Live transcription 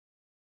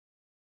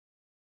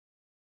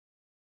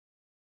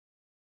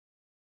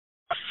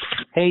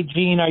Hey,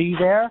 Gene, are you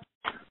there?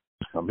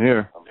 I'm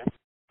here.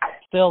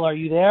 Phil, are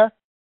you there?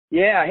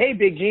 Yeah. Hey,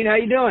 Big Gene, how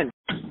you doing?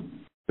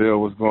 Phil,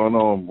 what's going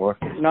on, boy?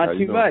 Not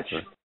too much.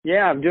 Sir?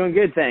 Yeah, I'm doing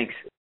good, thanks.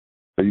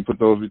 So you put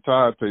those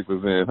retired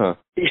papers in, huh?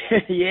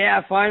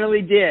 Yeah, I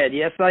finally did.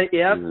 Yep.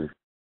 Yeah.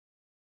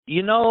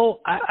 You know,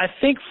 I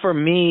think for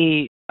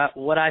me,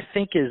 what I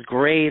think is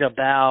great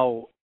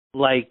about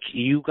like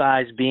you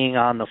guys being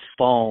on the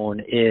phone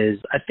is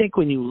I think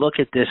when you look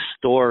at this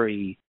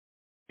story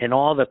and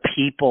all the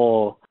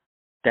people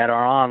that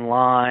are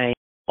online,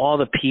 all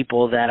the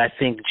people that I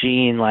think,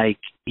 Gene, like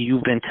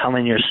you've been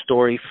telling your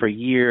story for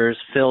years,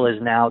 Phil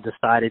has now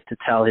decided to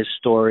tell his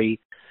story.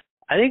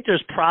 I think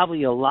there's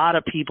probably a lot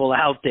of people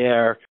out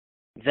there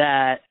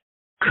that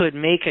could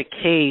make a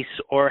case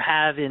or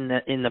have in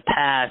the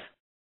past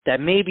that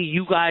maybe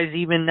you guys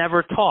even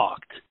never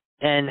talked,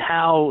 and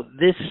how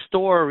this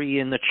story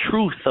and the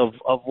truth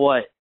of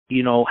what,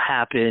 you know,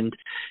 happened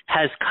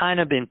has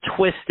kind of been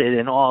twisted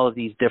in all of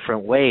these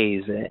different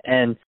ways.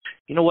 And,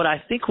 you know, what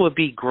I think would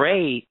be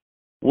great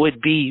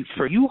would be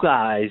for you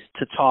guys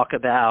to talk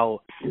about,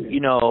 you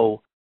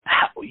know,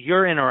 how,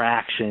 your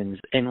interactions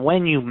and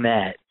when you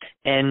met,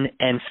 and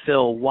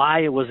Phil, why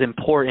it was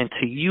important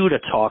to you to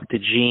talk to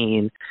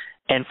Gene,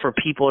 and for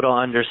people to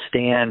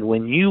understand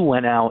when you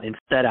went out and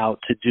set out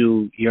to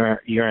do your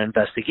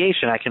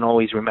investigation. I can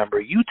always remember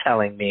you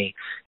telling me,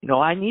 you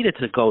know, I needed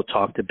to go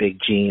talk to Big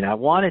Gene. I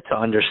wanted to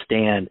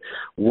understand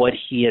what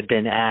he had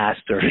been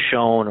asked or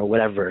shown or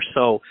whatever.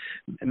 So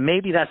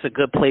maybe that's a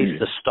good place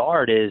to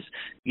start is,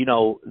 you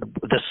know,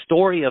 the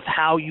story of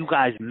how you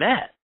guys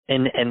met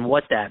and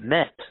what that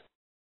meant.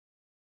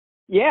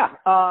 Yeah.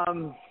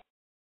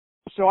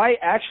 So I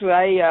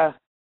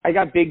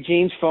got Big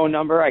Gene's phone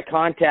number. I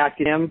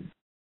contacted him,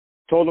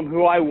 told him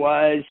who I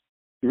was,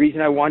 the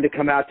reason I wanted to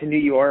come out to New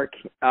York,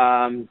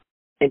 and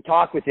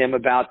talk with him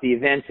about the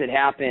events that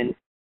happened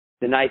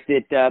the night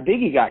that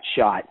Biggie got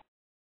shot.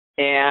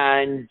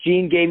 And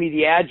Gene gave me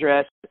the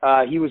address.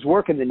 He was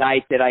working the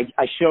night that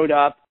I showed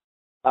up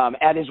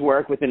at his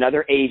work with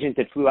another agent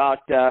that flew out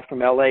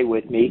from L.A.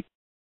 with me.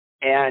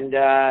 And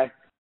I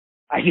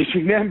just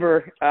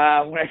remember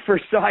when I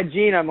first saw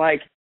Gene, I'm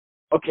like,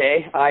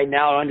 okay, I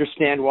now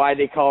understand why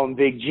they call him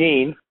Big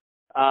Gene.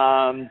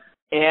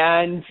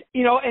 And,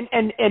 you know,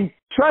 and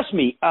trust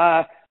me,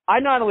 I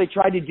not only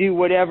tried to do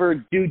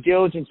whatever due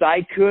diligence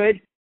I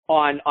could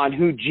on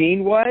who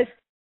Gene was,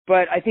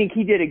 but I think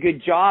he did a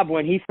good job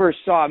when he first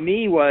saw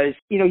me was,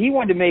 you know, he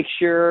wanted to make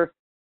sure,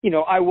 you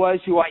know, I was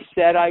who I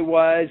said I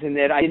was and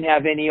that I didn't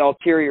have any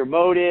ulterior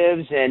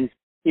motives, and,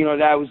 you know,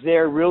 that I was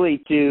there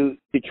really to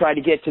try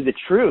to get to the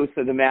truth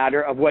of the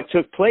matter of what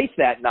took place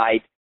that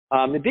night.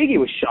 The Biggie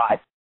was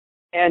shot.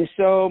 And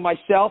so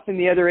myself and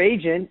the other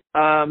agent,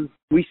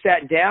 we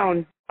sat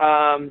down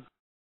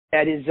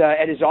at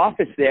his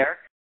office there,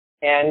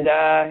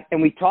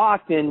 and we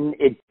talked, and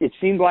it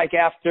seemed like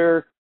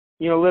after,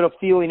 you know, a little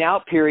feeling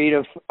out period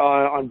of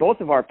on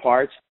both of our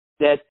parts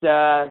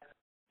that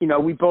you know,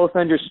 we both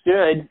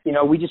understood, you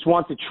know, we just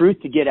want the truth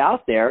to get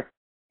out there,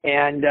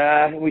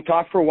 and we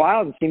talked for a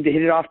while and seemed to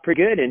hit it off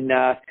pretty good. And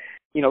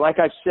you know, like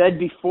I've said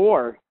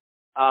before,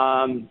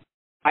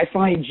 I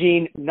find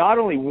Gene not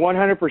only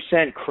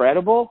 100%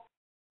 credible,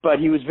 but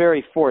he was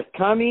very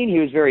forthcoming. He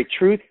was very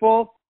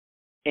truthful.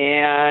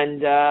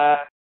 And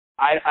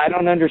I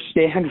don't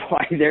understand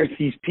why there's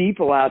these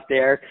people out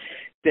there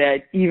that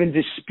even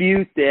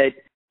dispute that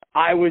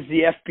I was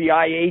the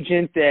FBI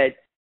agent that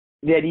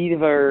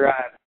either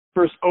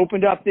first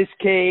opened up this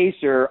case,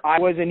 or I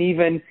wasn't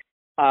even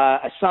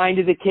assigned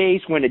to the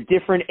case when a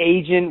different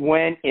agent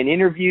went and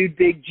interviewed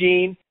Big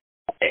Gene.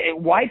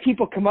 Why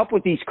people come up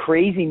with these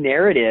crazy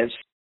narratives,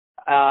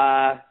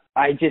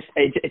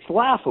 it's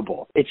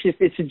laughable.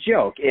 It's a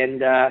joke.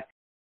 And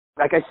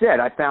like I said,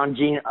 I found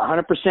Gene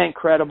 100%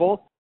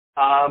 credible.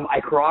 I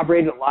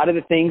corroborated a lot of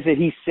the things that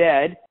he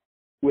said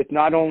with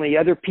not only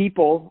other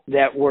people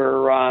that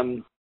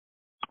were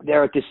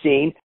there at the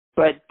scene,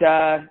 but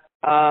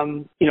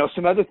you know,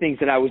 some other things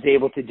that I was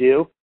able to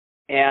do.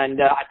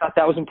 And I thought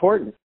that was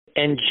important.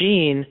 And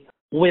Gene,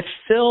 with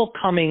Phil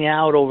coming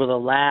out over the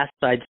last,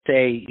 I'd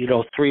say, you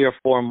know, 3 or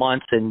 4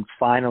 months and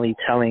finally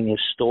telling his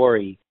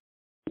story,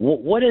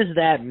 what has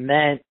that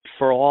meant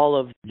for all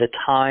of the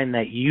time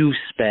that you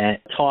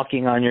spent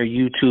talking on your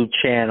YouTube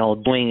channel,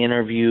 doing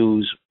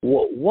interviews?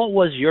 What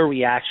was your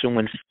reaction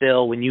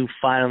when you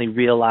finally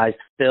realized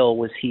Phil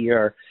was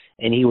here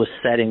and he was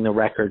setting the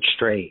record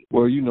straight?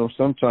 Well, you know,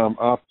 sometimes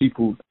our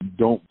people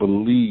don't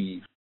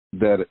believe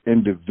that an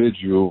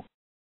individual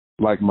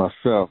like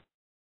myself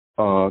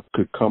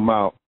could come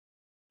out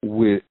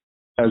with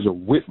as a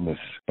witness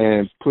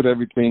and put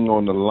everything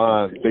on the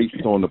line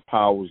based on the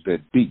powers that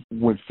be.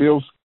 When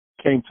Phil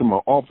came to my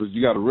office,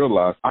 you got to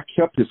realize I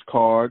kept his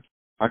cards.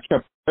 I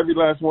kept every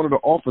last one of the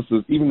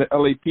officers, even the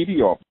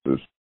LAPD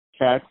officers,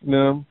 Katz and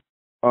them.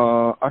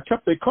 I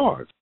kept their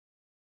cards.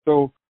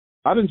 So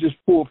I didn't just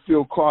pull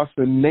Phil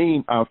Carson's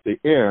name out the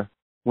air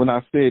when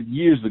I said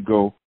years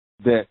ago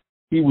that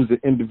he was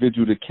the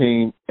individual that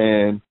came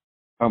and,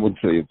 I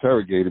wouldn't say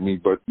interrogated me,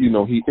 but, you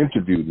know, he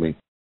interviewed me.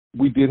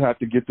 we did have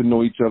to get to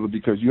know each other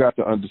because you have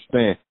to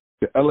understand.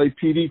 The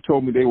LAPD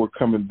told me they were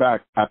coming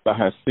back after I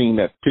had seen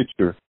that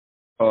picture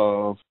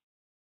of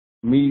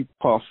me,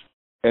 Puff,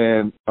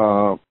 and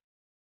the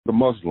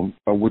Muslim,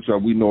 which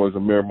we know as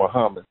Amir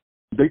Muhammad.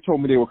 They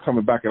told me they were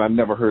coming back, and I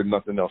never heard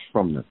nothing else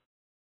from them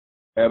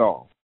at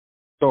all.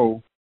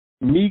 So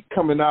me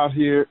coming out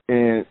here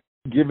and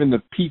giving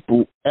the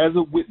people, as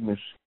a witness,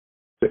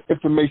 the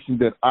information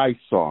that I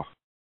saw,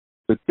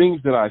 the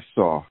things that I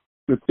saw,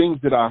 the things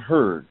that I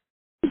heard,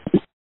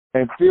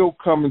 and Phil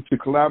coming to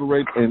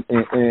collaborate and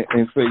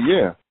say,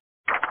 yeah,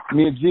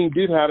 me and Gene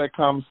did have that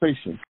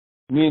conversation.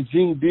 Me and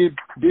Gene did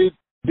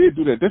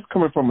do that. This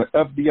coming from an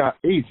FBI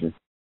agent.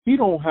 He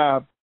don't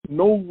have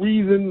no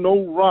reason,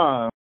 no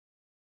rhyme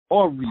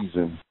or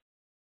reason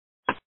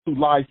to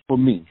lie for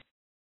me.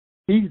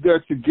 He's there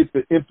to get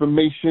the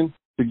information,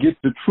 to get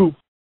the truth,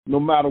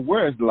 no matter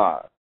where it's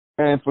lies.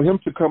 And for him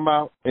to come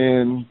out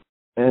and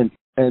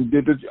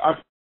did it,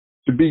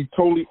 to be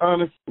totally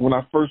honest, when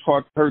I first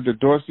heard the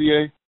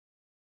dossier,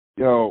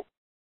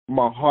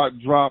 my heart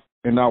dropped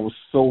and I was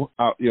so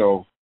out,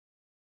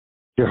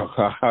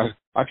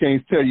 I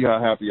can't tell you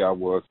how happy I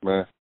was,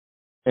 man.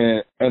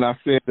 And I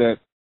said that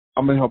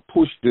I'm going to help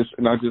push this,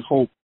 and I just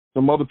hope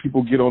some other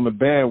people get on the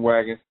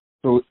bandwagon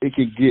so it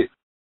can get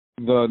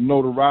the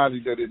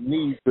notoriety that it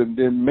needs, and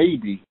then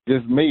maybe,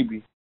 just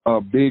maybe,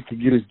 Big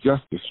could get his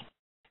justice.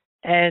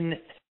 And,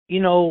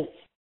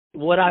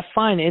 what I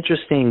find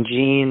interesting,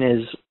 Gene,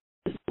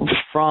 is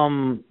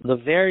from the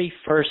very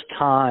first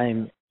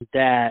time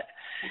that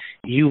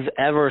you've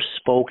ever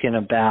spoken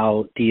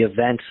about the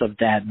events of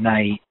that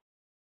night,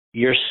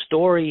 your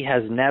story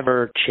has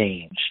never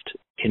changed,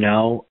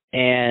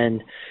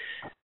 and,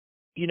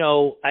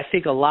 I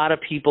think a lot of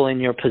people in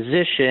your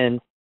position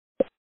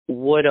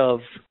would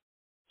have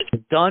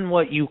done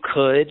what you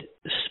could,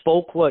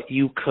 spoke what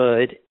you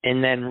could,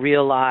 and then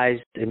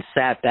realized and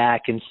sat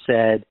back and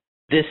said,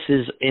 this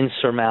is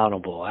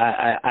insurmountable.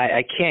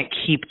 I can't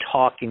keep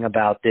talking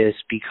about this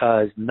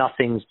because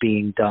nothing's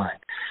being done.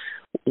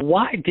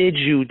 Why did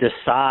you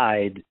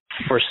decide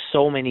for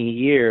so many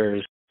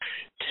years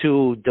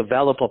to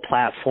develop a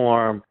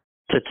platform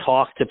to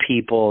talk to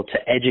people, to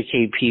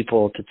educate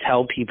people, to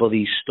tell people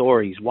these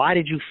stories? Why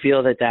did you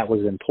feel that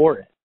was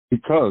important?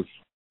 Because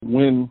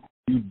when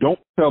you don't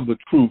tell the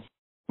truth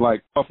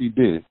like Puffy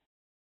did,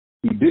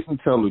 he didn't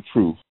tell the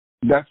truth,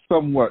 that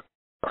somewhat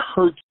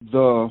hurts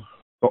the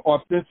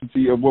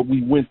authenticity of what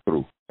we went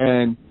through.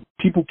 And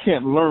people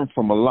can't learn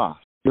from a lie.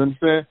 You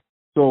understand?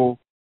 So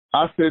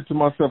I said to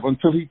myself,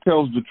 until he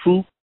tells the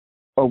truth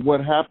of what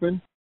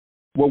happened,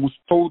 what was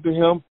told to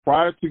him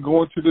prior to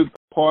going to the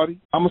party,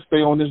 I'm going to stay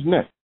on his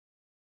neck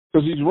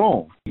because he's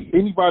wrong.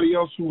 Anybody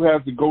else who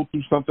has to go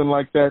through something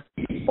like that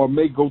or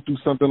may go through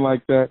something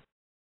like that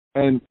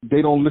and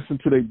they don't listen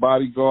to their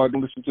bodyguard,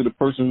 don't listen to the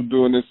person who's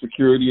doing their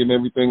security and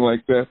everything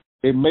like that,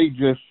 it may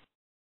just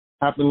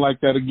happen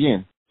like that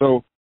again.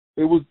 So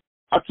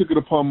I took it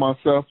upon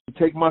myself to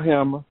take my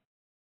hammer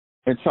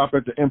and chop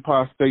at the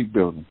Empire State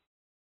Building.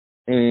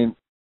 And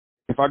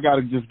if I got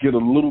to just get a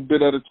little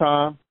bit at a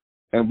time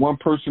and one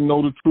person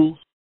know the truth,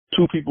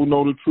 two people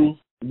know the truth,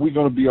 we're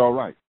going to be all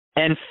right.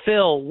 And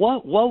Phil,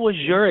 what was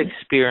your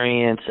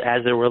experience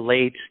as it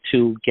relates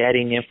to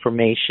getting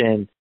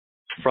information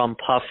from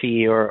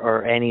Puffy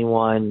or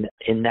anyone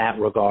in that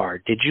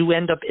regard? Did you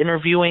end up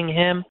interviewing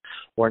him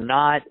or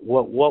not?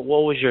 What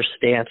was your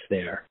stance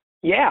there?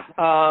 Yeah,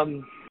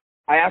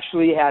 I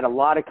actually had a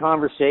lot of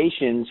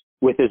conversations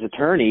with his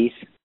attorneys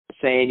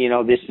saying,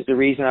 this is the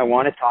reason I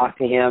want to talk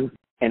to him,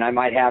 and I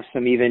might have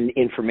some even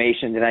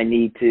information that I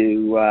need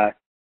to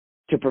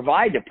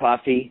provide to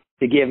Puffy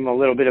to give him a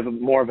little bit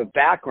more of a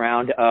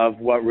background of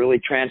what really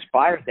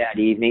transpired that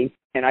evening.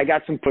 And I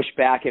got some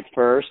pushback at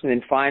first, and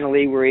then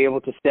finally we were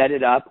able to set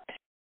it up.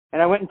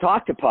 And I went and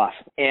talked to Puff,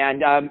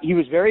 and he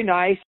was very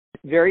nice,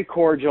 very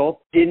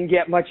cordial, didn't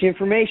get much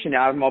information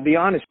out of him, I'll be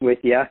honest with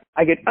you.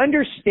 I could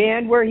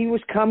understand where he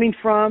was coming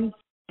from,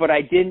 but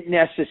I didn't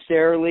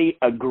necessarily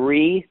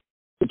agree,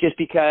 just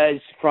because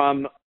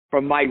from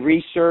my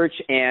research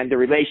and the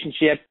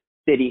relationship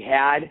that he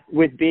had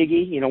with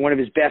Biggie, one of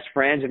his best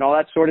friends and all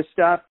that sort of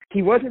stuff,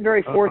 he wasn't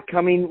very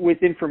forthcoming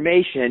with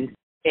information.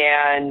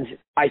 And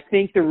I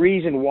think the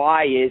reason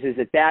why is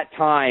at that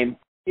time,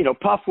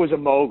 Puff was a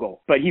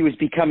mogul, but he was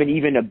becoming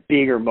even a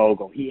bigger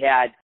mogul. He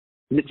had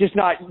just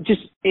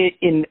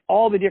in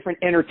all the different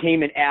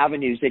entertainment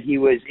avenues that he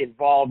was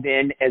involved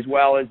in, as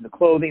well as the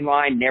clothing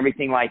line and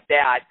everything like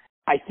that.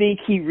 I think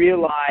he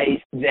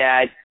realized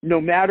that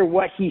no matter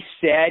what he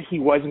said, he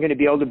wasn't going to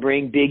be able to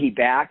bring Biggie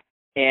back.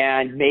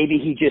 And maybe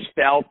he just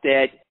felt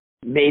that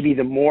maybe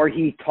the more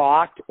he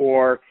talked,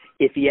 or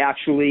if he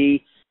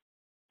actually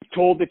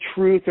told the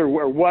truth or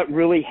what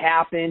really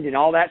happened and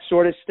all that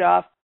sort of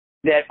stuff,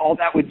 that all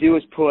that would do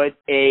is put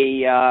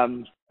a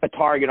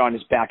target on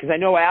his back. Because I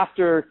know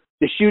after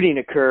the shooting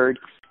occurred,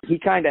 he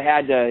kind of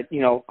had to,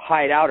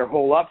 hide out or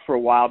hole up for a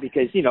while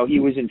because, he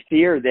was in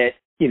fear that,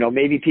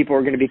 maybe people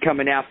were going to be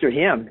coming after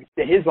him,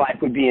 that his life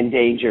would be in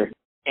danger.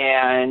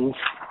 And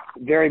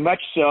very much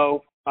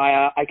so,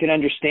 I can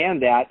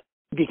understand that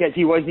because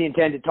he was the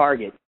intended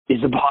target,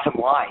 is the bottom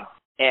line.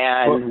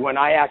 And when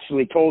I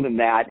actually told him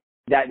that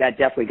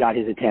definitely got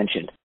his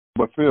attention.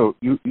 But Phil,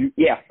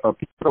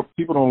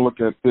 people don't look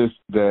at this,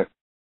 that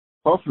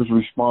Puff is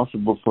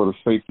responsible for the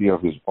safety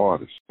of his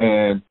artists.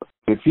 And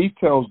if he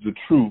tells the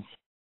truth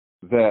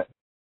that,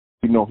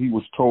 he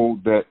was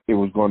told that it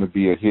was going to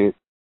be a hit,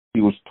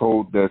 he was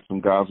told that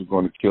some guys were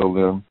going to kill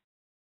them,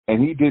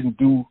 and he didn't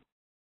do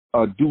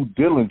due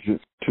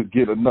diligence to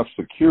get enough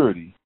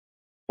security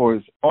for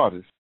his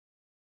artists,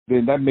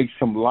 then that makes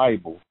him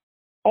liable.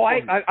 Oh,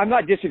 I'm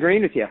not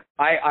disagreeing with you.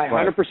 I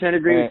 100%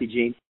 agree with you,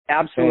 Gene.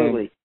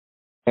 Absolutely.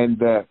 And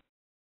that,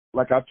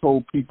 like I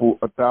told people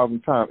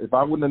 1,000 times, if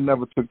I wouldn't have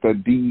never took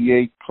that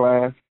DEA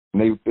class,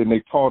 and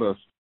they taught us,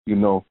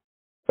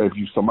 if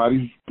you want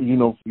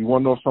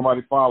to know if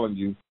somebody following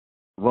you,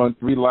 run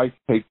 3 lights,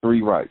 take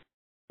 3 rights.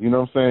 You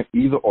know what I'm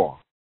saying? Either or.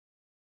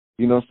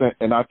 You know what I'm saying?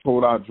 And I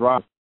told our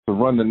driver to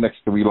run the next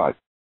 3 lights.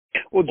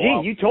 Well,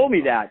 Gene, you told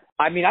me that.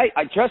 I mean, I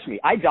trust me.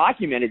 I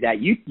documented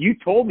that. You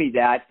told me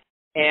that,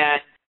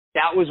 and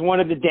that was one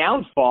of the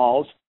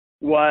downfalls.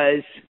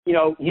 Was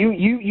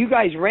you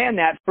guys ran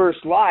that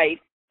first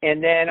light,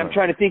 and then I'm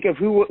trying to think of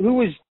who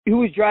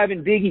was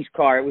driving Biggie's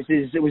car. Was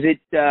it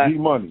G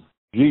Money?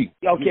 G.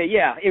 Okay,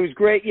 yeah, it was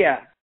great.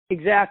 Yeah,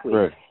 exactly.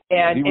 Right.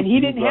 And he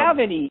didn't have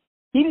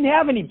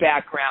any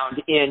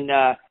background in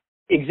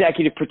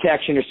executive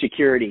protection or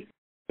security,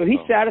 so he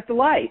sat at the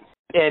light.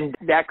 And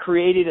that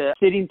created a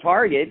sitting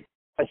target,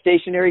 a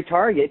stationary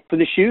target for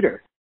the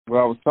shooter.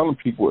 Well, I was telling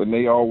people, and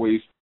they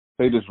always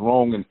say this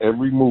wrong in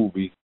every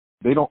movie,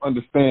 they don't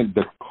understand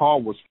the car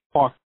was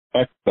parked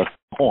at the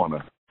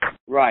corner.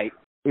 Right.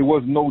 It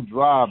was no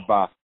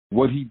drive-by.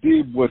 What he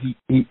did was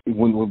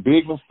when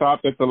Bigman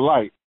stopped at the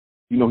light,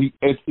 he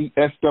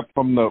edged up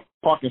from the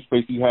parking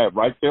space he had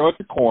right there at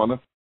the corner,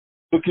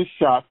 took his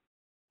shot,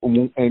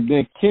 and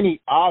then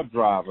Kenny, our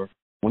driver,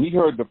 when he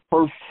heard the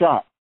first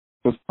shot,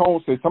 because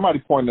Tone said somebody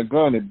pointed a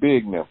gun at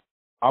Big now.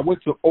 I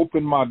went to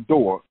open my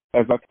door,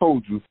 as I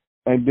told you,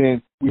 and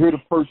then we heard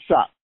the first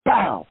shot.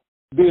 Bow!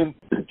 Then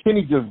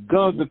Kenny just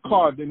guns the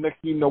car. Then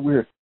next thing you know, we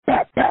hear,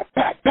 bat, bat,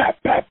 bat, bat,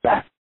 bat,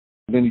 bat.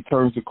 Then he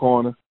turns the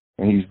corner,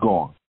 and he's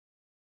gone.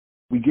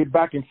 We get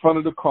back in front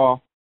of the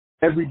car.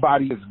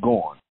 Everybody is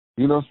gone.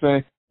 You know what I'm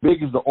saying?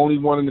 Big is the only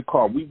one in the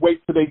car. We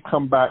wait till they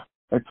come back,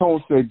 and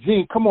Tone said,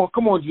 Gene, come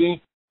on,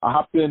 Gene. I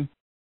hopped in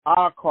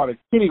our car that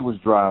Kenny was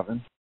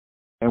driving,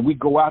 and we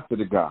go after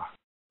the guy.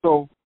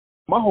 So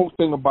my whole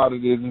thing about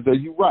it is that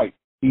you're right.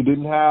 He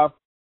didn't have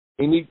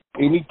any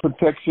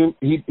protection.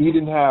 He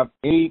didn't have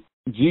any.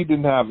 G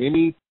didn't have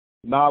any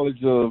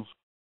knowledge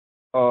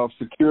of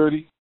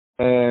security,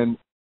 and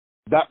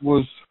that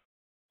was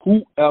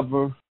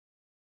whoever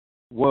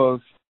was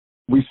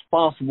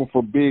responsible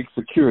for Big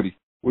security,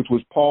 which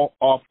was Paul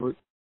Alford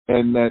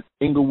and that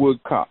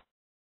Inglewood cop.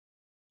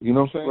 You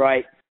know what I'm saying?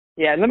 Right.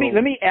 Yeah, let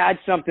me add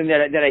something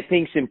that I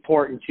think is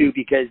important too,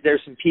 because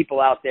there's some people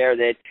out there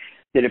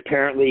that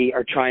apparently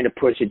are trying to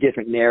push a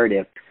different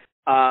narrative.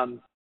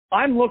 I'm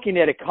looking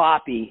at a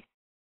copy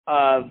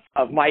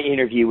of my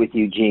interview with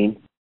you,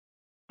 Gene,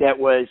 that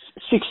was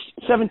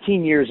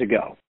 17 years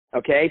ago.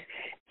 Okay,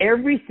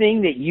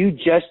 everything that you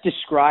just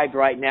described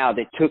right now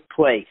that took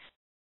place,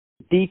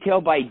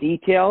 detail by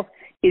detail,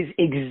 is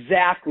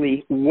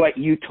exactly what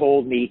you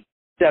told me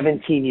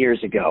 17 years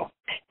ago.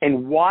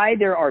 And why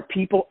there are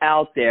people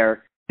out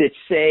there that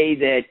say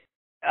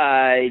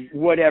that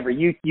whatever,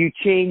 you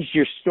changed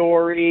your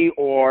story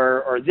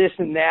or this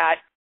and that.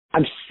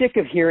 I'm sick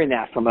of hearing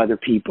that from other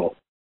people.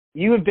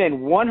 You have been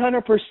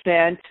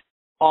 100%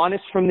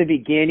 honest from the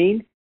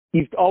beginning.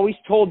 You've always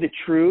told the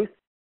truth.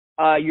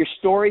 Your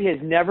story has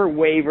never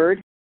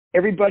wavered.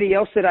 Everybody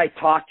else that I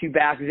talked to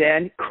back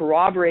then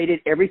corroborated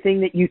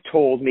everything that you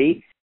told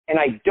me. And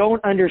I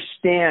don't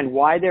understand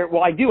why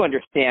I do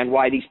understand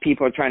why these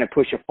people are trying to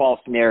push a false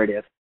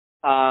narrative,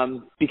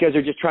 because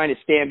they're just trying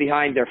to stand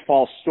behind their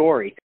false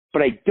story.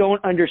 But I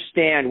don't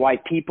understand why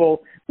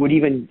people would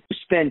even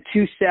spend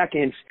 2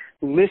 seconds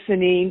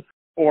listening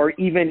or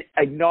even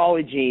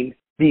acknowledging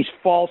these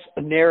false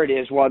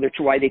narratives why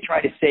they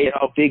try to say,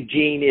 oh, Big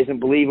Gene isn't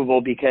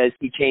believable because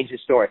he changed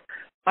his story.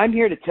 I'm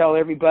here to tell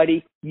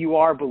everybody you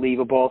are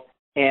believable,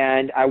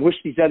 and I wish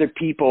these other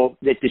people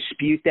that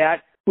dispute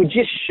that would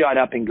just shut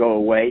up and go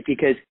away,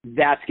 because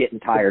that's getting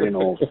tired and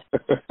old.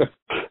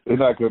 They're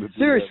not going to do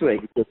seriously.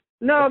 That.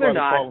 No, they're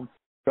not.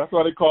 That's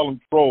why they call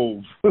them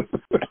trolls.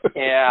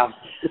 Yeah.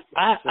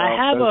 I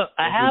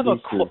have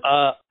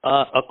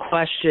a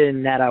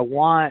question that I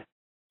want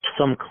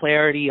some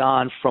clarity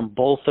on from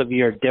both of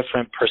your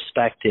different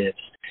perspectives,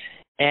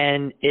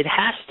 and it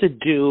has to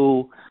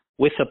do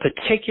with a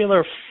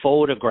particular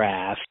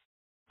photograph,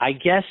 I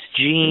guess,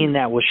 Gene,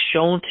 that was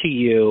shown to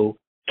you.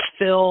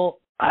 Phil,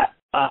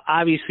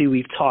 obviously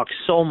we've talked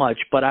so much,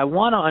 but I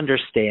want to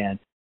understand,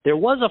 there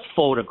was a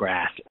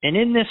photograph, and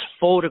in this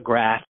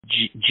photograph,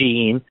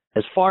 Gene,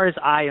 as far as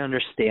I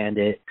understand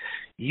it,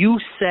 you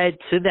said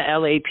to the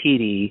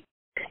LAPD,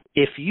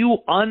 if you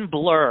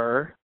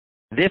unblur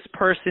this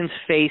person's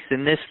face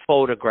in this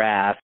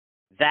photograph,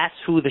 that's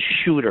who the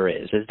shooter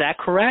is. Is that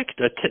correct?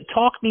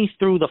 Talk me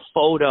through the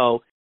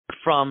photo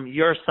from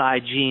your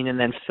side, Gene, and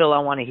then Phil, I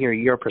want to hear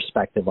your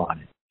perspective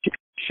on it.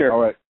 Sure.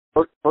 All right.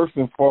 First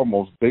and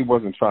foremost, they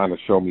wasn't trying to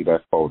show me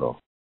that photo.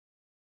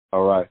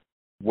 All right.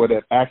 What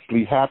had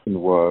actually happened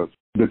was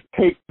the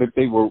tape that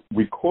they were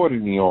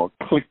recording me on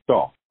clicked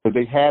off. So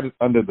they had it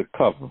under the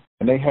cover,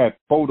 and they had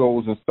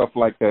photos and stuff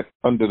like that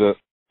under the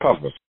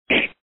cover.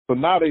 So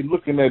now they're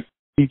looking at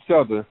each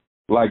other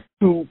like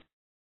two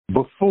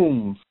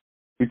buffoons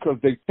because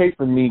they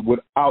taping me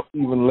without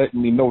even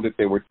letting me know that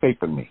they were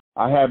taping me.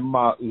 I had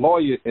my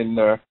lawyer in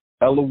there,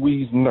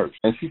 Eloise Nurse,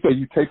 and she said,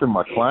 "You taping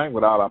my client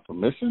without our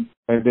permission?"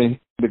 And then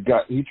the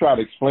guy, he tried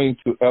to explain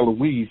to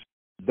Eloise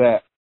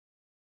that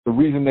the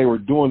reason they were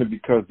doing it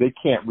because they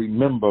can't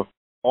remember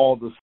all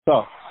the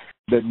stuff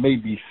that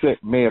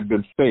may have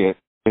been said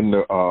in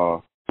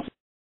the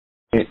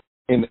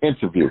in the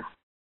interview.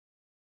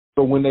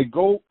 So when they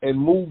go and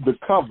move the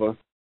cover,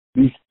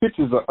 these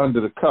pictures are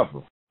under the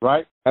cover,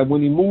 right? And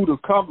when he moved the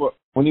cover,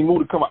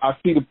 I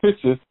see the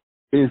picture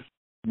is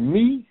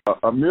me,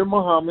 Amir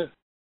Muhammad,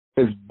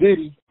 is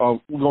Diddy. We're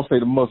gonna say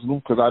the Muslim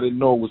because I didn't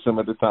know it was him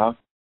at the time.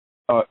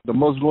 The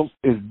Muslim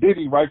is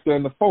Diddy right there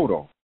in the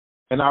photo,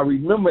 and I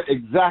remember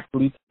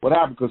exactly what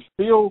happened because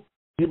Phil,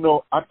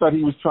 I thought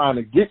he was trying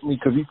to get me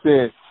because he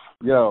said,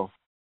 "Yo,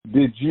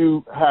 did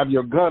you have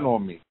your gun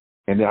on me?"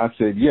 And then I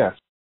said, "Yes."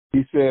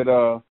 He said,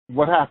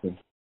 "What happened?"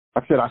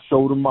 I said, "I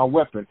showed him my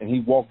weapon," and he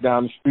walked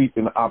down the street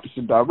in the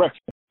opposite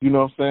direction. You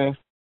know what I'm saying?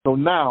 So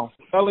now,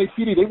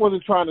 LAPD, they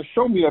wasn't trying to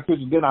show me that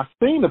picture. Then I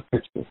seen the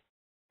picture.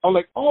 I'm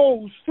like,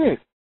 "Oh, shit,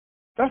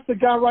 that's the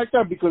guy right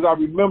there," because I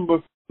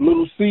remember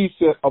Little C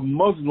said a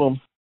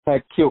Muslim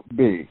had killed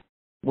Big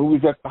when we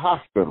was at the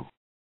hospital.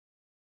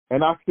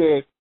 And I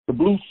said, the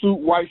blue suit,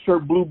 white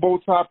shirt, blue bow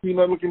tie,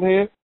 peanut-looking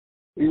head.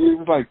 He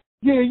was like,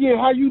 yeah,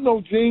 how you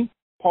know, Gene?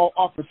 Paul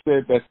Offer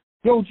said that.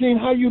 Yo, Gene,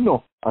 how you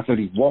know? I said,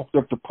 he walked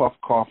up to Puff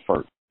car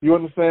first. You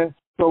understand?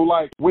 So,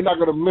 like, we're not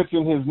going to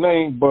mention his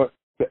name, but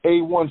the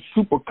A1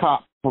 super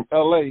cop from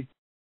L.A.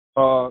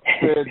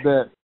 said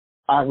that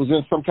I was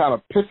in some kind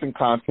of pissing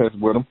contest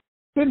with him.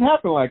 Didn't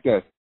happen like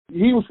that.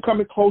 He was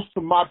coming close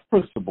to my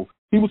principal.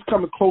 He was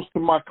coming close to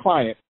my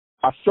client.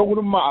 I showed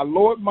him I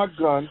lowered my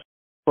gun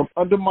from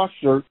under my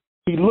shirt.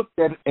 He looked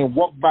at it and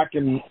walked back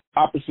in the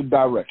opposite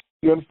direction.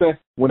 You understand?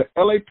 When the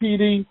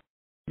LAPD,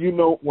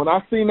 when I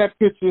seen that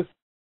picture,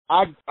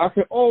 I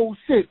said, "Oh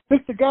shit, this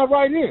the guy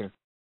right here."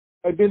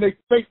 And then they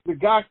faked the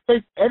guy's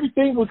face.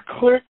 Everything was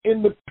clear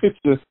in the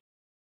picture.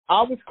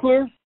 I was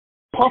clear.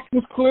 Puff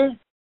was clear.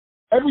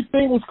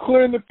 Everything was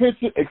clear in the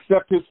picture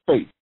except his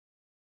face.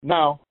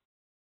 Now,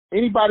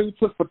 anybody who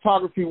took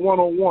photography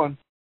 101,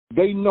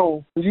 they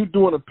know when you're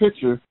doing a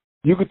picture,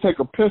 you can take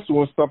a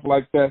pencil and stuff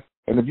like that.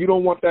 And if you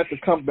don't want that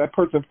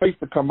person's face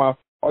to come out,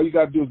 all you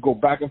got to do is go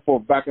back and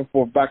forth, back and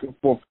forth, back and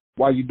forth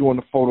while you're doing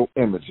the photo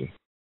imaging.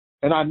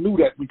 And I knew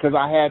that because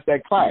I had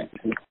that class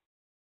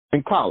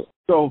in college.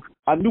 So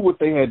I knew what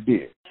they had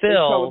did.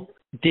 Phil,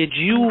 did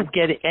you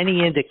get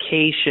any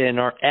indication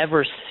or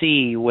ever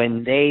see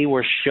when they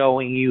were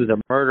showing you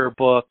the murder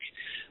book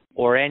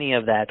or any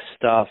of that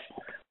stuff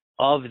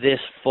of this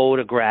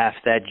photograph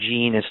that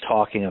Gene is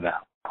talking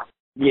about?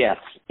 Yes,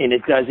 and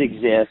it does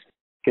exist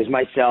because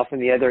myself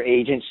and the other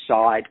agents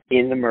saw it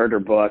in the murder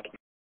book.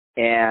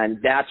 And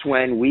that's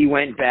when we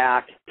went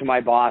back to my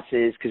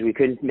bosses because we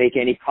couldn't make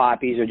any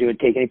copies or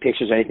take any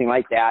pictures or anything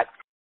like that.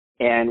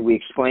 And we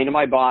explained to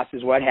my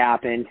bosses what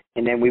happened.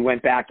 And then we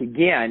went back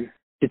again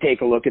to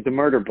take a look at the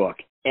murder book.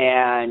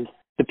 And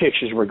the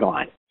pictures were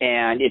gone.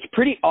 And it's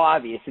pretty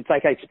obvious. It's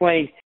like I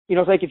explained,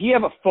 it's like if you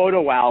have a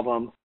photo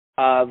album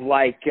of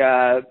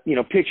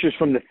pictures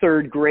from the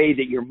third grade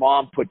that your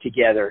mom put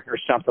together or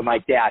something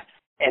like that.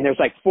 And there's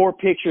like 4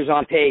 pictures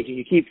on page and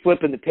you keep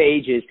flipping the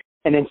pages.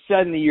 And then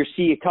suddenly you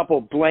see a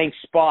couple blank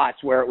spots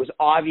where it was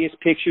obvious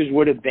pictures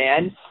would have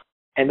been,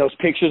 and those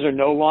pictures are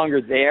no longer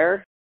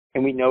there,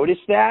 and we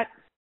noticed that.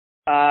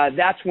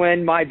 That's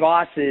when my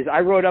bosses,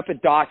 I wrote up a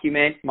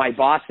document, my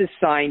bosses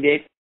signed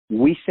it,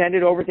 we sent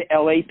it over to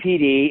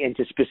LAPD and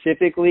to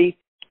specifically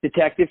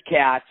Detective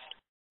Katz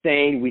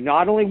saying we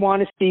not only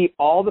want to see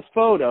all the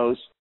photos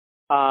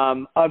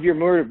of your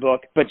murder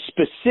book, but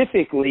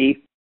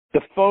specifically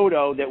the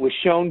photo that was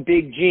shown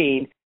Big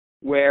Gene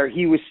where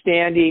he was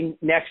standing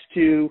next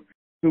to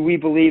who we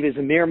believe is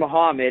Amir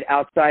Muhammad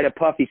outside of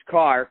Puffy's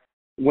car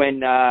when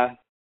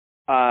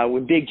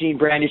Big Gene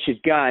brandished his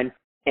gun,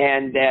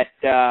 and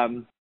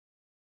that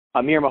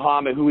Amir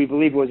Muhammad, who we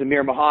believe was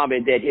Amir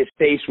Muhammad, that his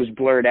face was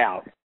blurred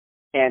out.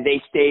 And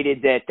they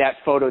stated that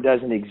photo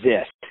doesn't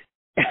exist.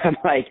 I'm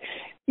like,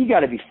 you got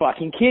to be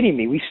fucking kidding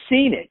me. We've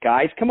seen it,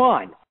 guys. Come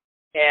on.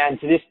 And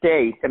to this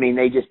day, I mean,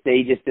 they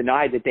just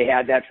denied that they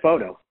had that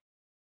photo.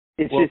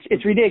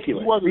 It's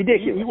ridiculous.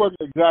 He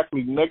wasn't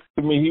exactly next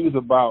to me. He was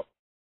about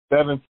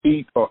 7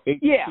 feet or 8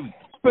 feet.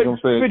 But, you know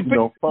what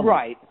I'm saying?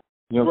 Right.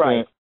 You know what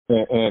I'm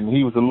saying? And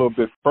he was a little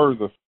bit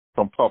further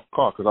from Puff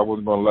Car because I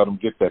wasn't going to let him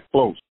get that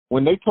close.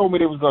 When they told me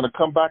they was going to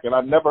come back and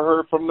I never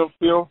heard from them,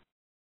 Phil,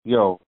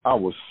 I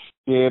was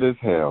scared as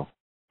hell.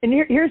 And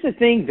here's the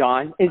thing,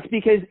 Don. It's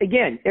because,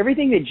 again,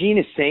 everything that Gene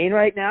is saying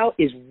right now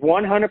is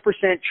 100%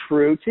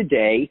 true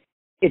today.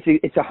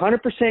 It's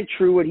 100%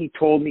 true what he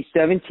told me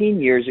 17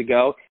 years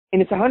ago,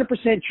 and it's 100%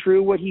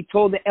 true what he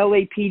told the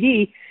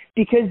LAPD,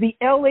 because the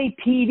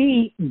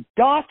LAPD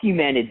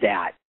documented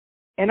that.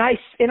 And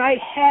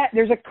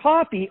there's a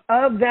copy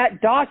of that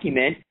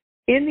document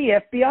in the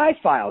FBI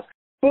files.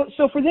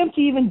 So for them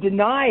to even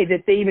deny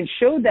that they even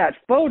showed that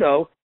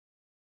photo,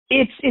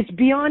 it's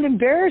beyond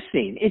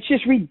embarrassing. It's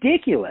just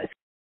ridiculous.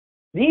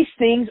 These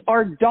things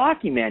are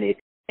documented.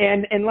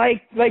 And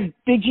like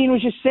Big Gene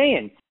was just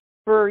saying,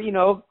 for,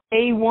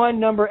 A1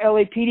 number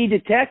LAPD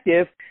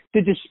detective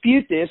to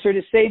dispute this or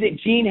to say that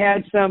Gene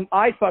had some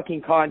eye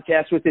fucking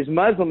contest with his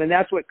Muslim and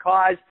that's what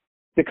caused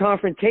the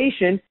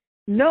confrontation.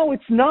 No,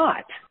 it's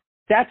not.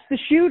 That's the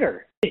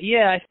shooter.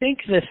 Yeah, I think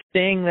the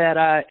thing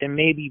that and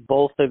maybe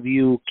both of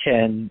you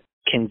can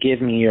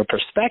give me your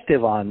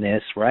perspective on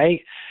this,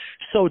 right?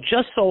 So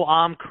just so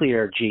I'm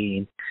clear,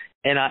 Gene,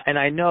 and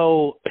I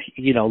know,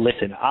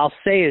 listen, I'll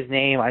say his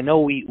name. I know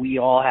we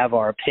all have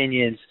our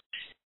opinions.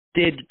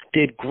 Did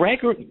Greg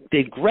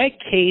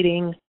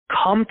Kading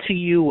come to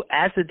you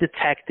as a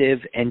detective,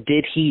 and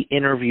did he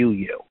interview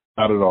you?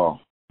 Not at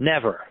all.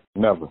 Never.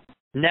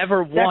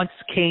 Never once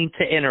came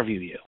to interview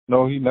you.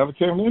 No, he never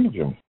came to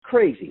interview me.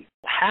 Crazy.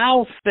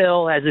 How,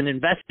 Phil, as an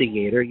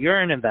investigator, you're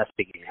an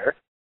investigator,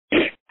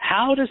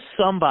 how does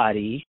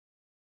somebody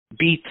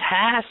be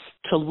tasked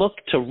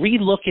to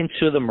re-look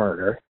into the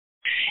murder,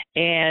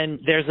 and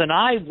there's an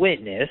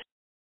eyewitness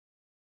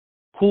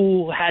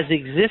who has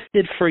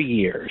existed for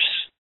years,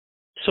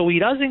 so he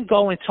doesn't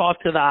go and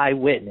talk to the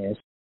eyewitness,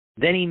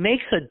 then he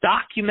makes a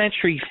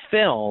documentary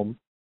film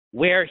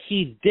where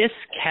he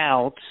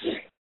discounts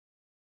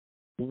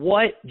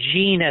what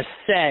Gene has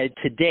said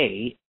to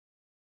date,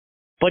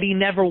 but he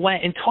never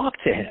went and talked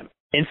to him.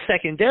 And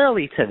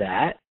secondarily to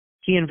that,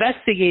 he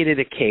investigated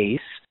a case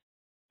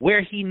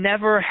where he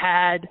never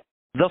had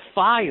the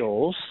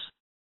files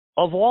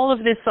of all of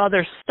this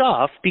other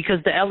stuff because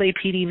the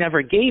LAPD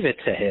never gave it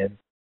to him,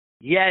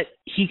 yet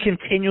he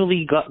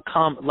continually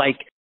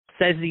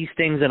says these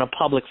things in a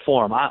public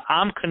forum.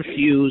 I'm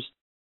confused,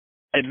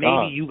 and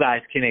maybe you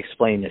guys can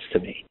explain this to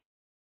me.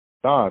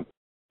 Don,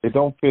 it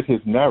don't fit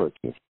his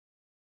narrative.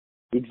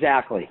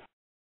 Exactly.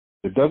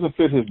 It doesn't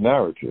fit his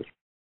narrative.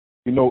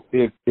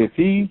 If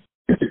he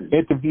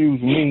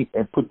interviews me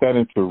and put that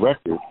into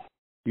record,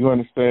 you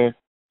understand,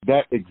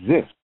 that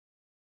exists.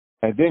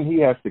 And then he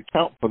has to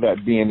account for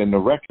that being in the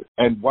record.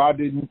 And why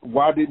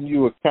didn't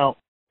you account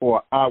for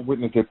an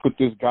eyewitness that put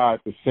this guy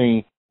at the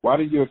scene? Why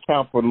did you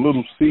account for the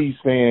little C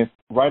saying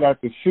right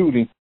after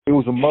shooting it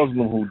was a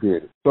Muslim who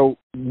did it? So,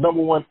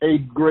 number one,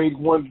 grade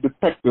 1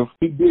 detective,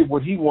 he did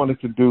what he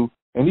wanted to do,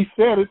 and he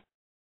said it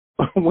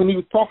when he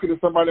was talking to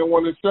somebody on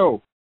one of the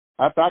shows.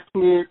 After I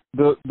cleared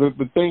the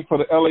thing for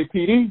the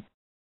LAPD,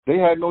 they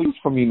had no use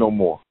for me no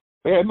more.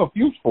 They had no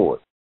use for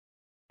it.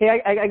 Hey,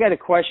 I got a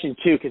question,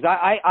 too, because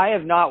I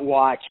have not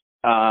watched,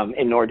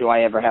 and nor do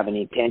I ever have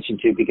any intention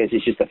to, because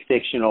it's just a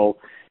fictional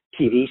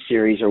TV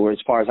series, or as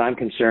far as I'm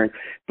concerned.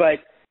 But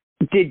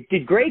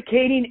did Greg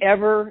Kading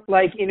ever,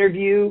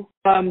 interview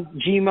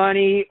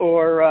G-Money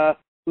or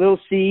Lil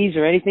C's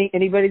or any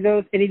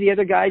of the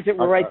other guys that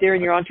were right there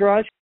in your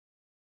entourage?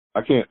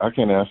 I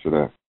can't answer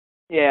that.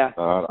 Yeah.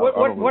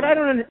 What I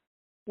don't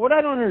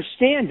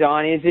understand,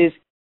 Don, is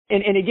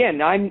and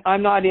again,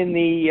 I'm not in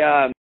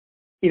the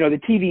the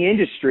TV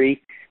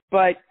industry,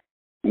 but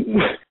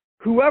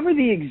whoever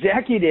the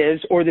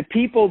executives or the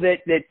people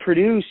that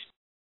produce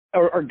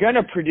or are going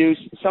to produce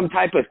some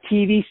type of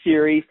TV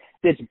series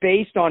that's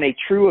based on a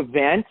true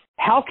event,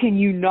 how can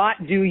you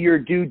not do your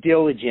due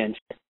diligence?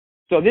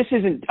 So this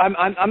isn't,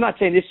 I'm not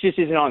saying this just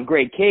isn't on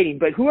Greg Kading,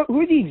 but who are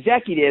the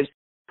executives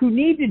who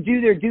need to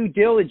do their due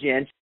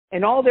diligence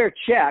and all their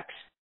checks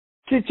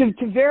to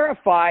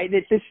verify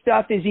that this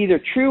stuff is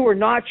either true or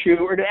not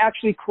true, or to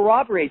actually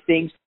corroborate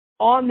things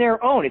on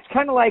their own? It's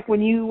kind of like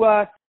when you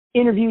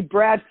interviewed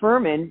Brad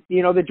Furman,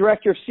 the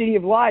director of City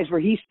of Lies, where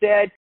he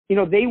said,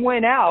 they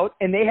went out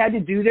and they had to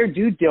do their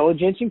due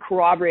diligence and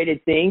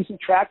corroborated things and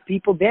tracked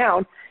people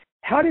down.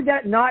 How did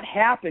that not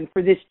happen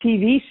for this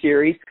TV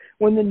series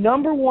when the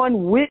number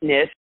one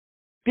witness,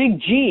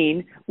 Big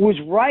Gene, was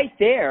right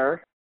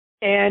there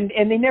and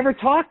they never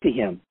talked to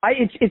him?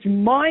 It's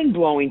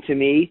mind-blowing to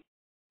me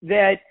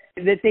that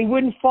they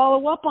wouldn't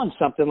follow up on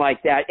something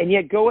like that and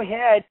yet go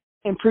ahead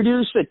and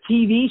produce a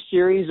TV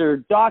series or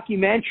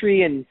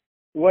documentary and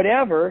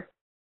whatever.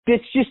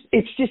 It's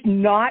just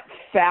not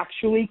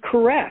factually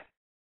correct.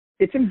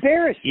 It's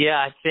embarrassing.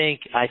 Yeah,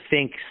 I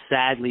think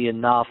sadly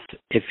enough,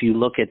 if you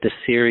look at the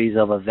series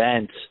of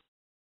events,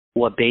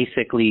 what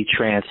basically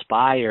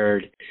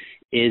transpired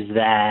is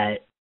that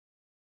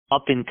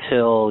up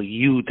until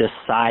you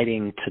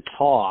deciding to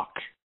talk,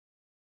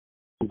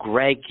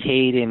 Greg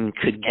Kading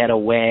could get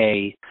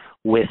away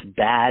with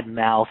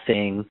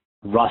bad-mouthing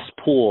Russ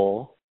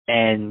Poole,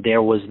 and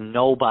there was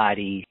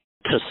nobody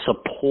to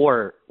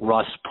support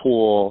Russ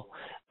Poole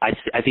I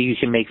think you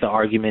can make the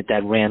argument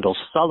that Randall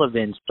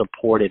Sullivan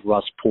supported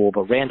Russ Poole,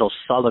 but Randall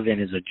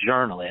Sullivan is a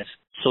journalist.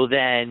 So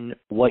then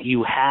what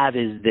you have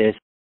is this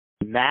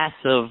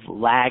massive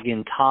lag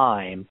in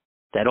time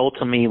that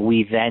ultimately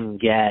we then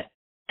get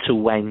to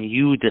when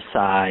you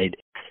decide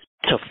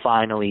to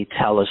finally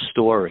tell a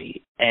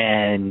story.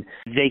 And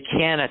they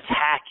can't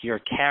attack your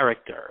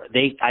character.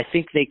 I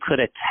think they could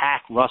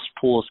attack Russ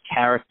Poole's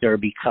character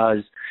because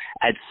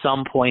at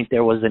some point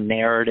there was a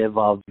narrative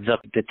of the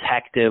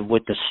detective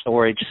with the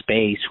storage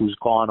space who's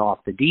gone off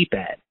the deep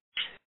end.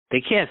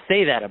 They can't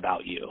say that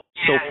about you.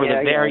 So for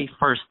the very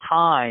first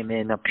time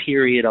in a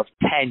period of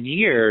 10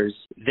 years,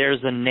 there's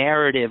a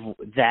narrative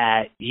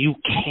that you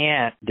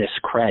can't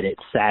discredit.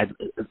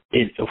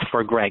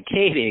 For Greg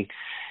Kading,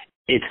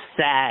 it's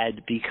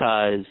sad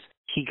because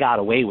he got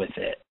away with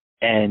it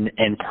and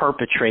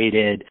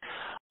perpetrated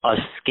a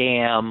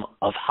scam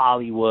of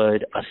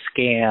Hollywood, a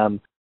scam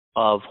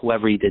of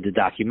whoever he did the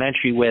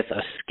documentary with,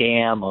 a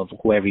scam of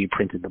whoever he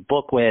printed the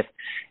book with.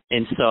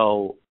 And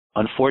so,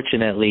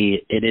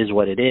 unfortunately, it is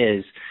what it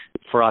is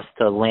for us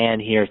to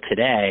land here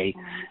today.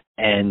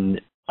 And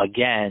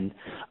again,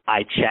 I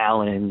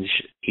challenge,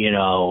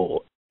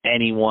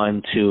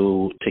 anyone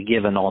to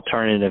give an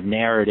alternative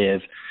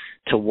narrative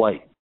to what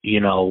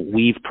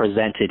we've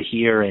presented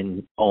here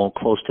in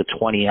close to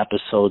 20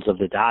 episodes of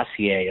the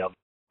dossier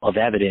of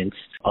evidence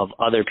of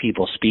other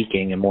people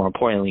speaking, and more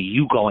importantly,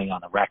 you going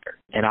on the record.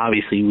 And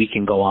obviously we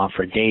can go on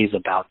for days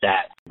about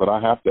that. But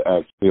I have to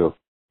ask Phil,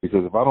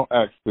 because if I don't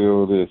ask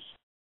Phil this,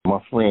 my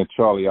friend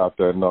Charlie out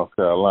there in North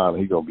Carolina,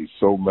 he's going to be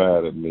so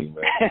mad at me,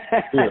 man.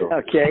 Phil,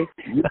 okay.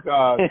 You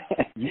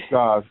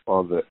guys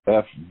are the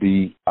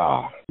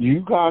FBI.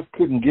 You guys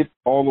couldn't get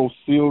all those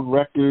sealed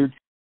records,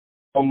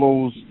 all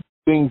those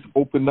things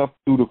opened up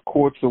through the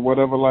courts or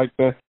whatever like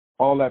that,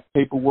 all that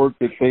paperwork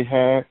that they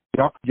had.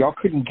 Y'all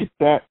couldn't get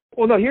that?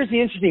 Well, no, here's the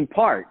interesting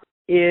part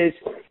is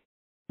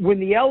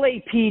when the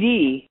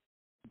LAPD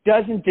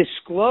doesn't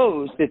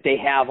disclose that they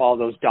have all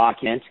those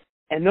documents,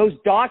 and those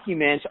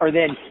documents are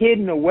then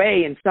hidden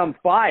away in some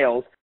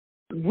files,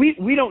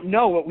 we don't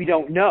know what we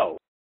don't know.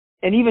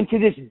 And even to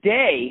this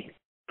day,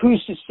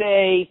 who's to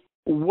say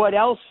what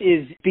else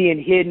is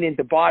being hidden at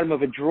the bottom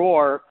of a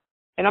drawer?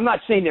 And I'm not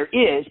saying there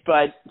is,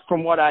 but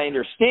from what I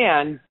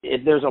understand,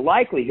 there's a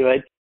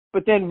likelihood.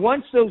 But then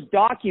once those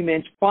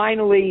documents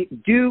finally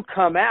do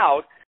come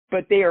out,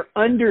 but they are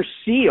under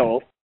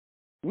seal,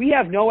 we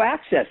have no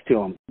access to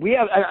them.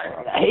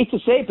 I hate to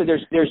say it, but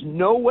there's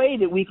no way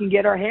that we can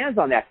get our hands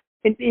on that.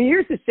 And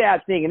here's the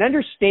sad thing, and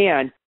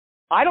understand,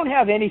 I don't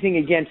have anything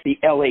against the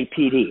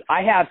LAPD.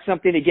 I have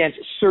something against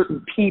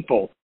certain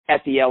people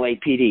at the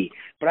LAPD.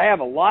 But I have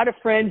a lot of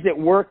friends that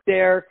work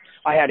there.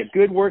 I had a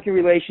good working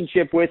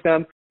relationship with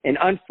them. And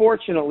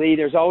unfortunately,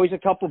 there's always a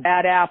couple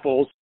bad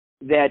apples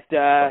that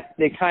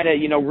they kind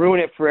of, ruin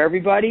it for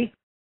everybody.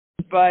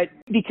 But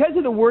because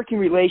of the working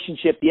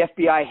relationship the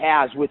FBI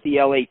has with the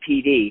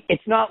LAPD,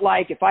 it's not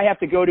like if I have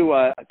to go to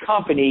a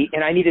company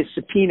and I need to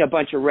subpoena a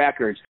bunch of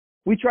records,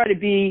 we try to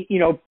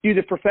do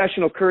the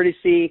professional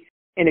courtesy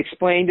and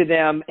explain to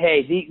them,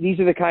 hey, these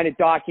are the kind of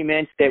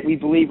documents that we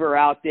believe are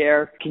out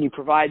there. Can you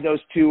provide those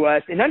to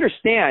us? And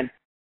understand,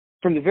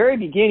 from the very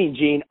beginning,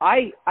 Gene,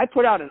 I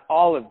put out an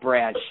olive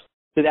branch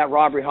to that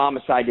robbery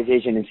homicide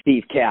division and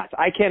Steve Katz.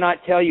 I cannot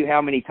tell you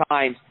how many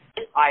times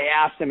I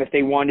asked them if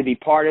they wanted to be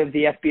part of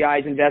the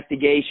FBI's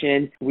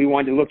investigation. We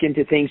wanted to look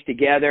into things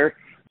together,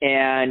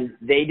 and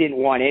they didn't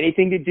want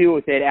anything to do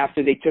with it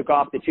after they took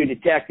off the two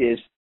detectives,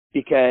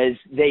 because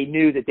they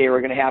knew that they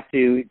were going to have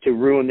to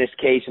ruin this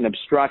case and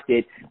obstruct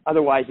it.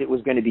 Otherwise, it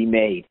was going to be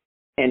made.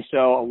 And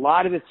so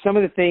some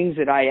of the things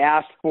that I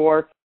asked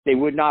for, they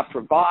would not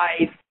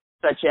provide,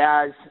 such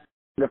as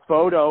the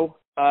photo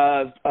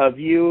of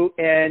you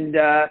and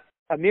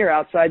Amir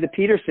outside the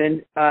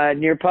Peterson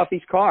near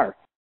Puffy's car.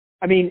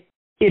 I mean,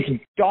 it's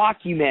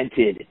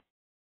documented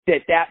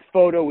that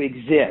photo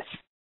exists.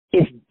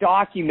 It's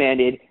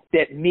documented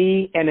that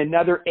me and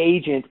another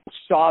agent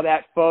saw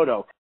that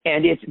photo.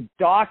 And it's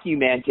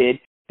documented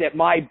that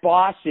my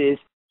bosses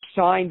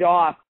signed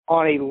off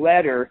on a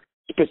letter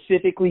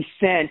specifically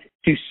sent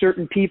to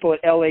certain people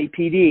at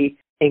LAPD,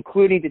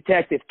 including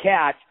Detective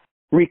Katz,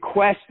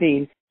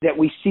 requesting that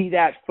we see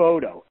that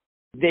photo.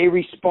 They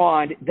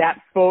respond, that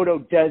photo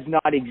does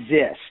not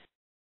exist.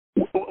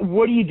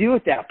 What do you do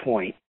at that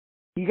point?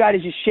 You got to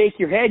just shake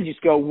your head and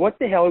just go, what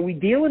the hell are we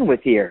dealing with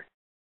here?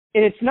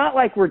 And it's not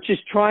like we're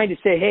just trying to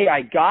say, hey,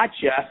 I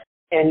gotcha,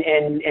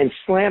 and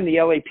slam the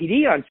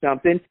LAPD on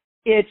something.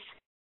 It's,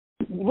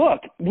 look,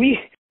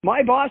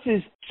 my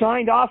bosses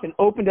signed off and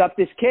opened up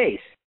this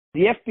case.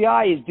 The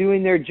FBI is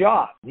doing their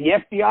job.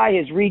 The FBI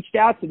has reached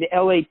out to the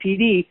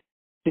LAPD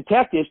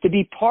detectives to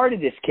be part of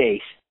this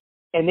case,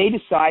 and they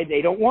decide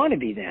they don't want to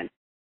be then.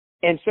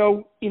 And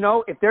so,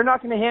 if they're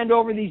not going to hand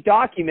over these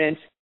documents,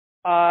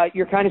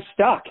 you're kind of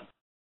stuck.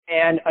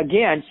 And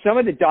again, some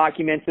of the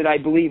documents that I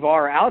believe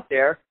are out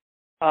there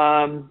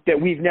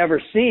that we've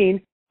never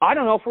seen, I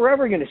don't know if we're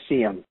ever going to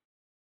see them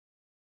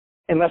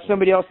unless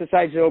somebody else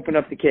decides to open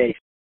up the case.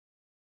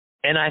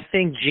 And I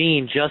think,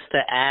 Gene, just to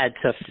add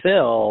to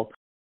Phil,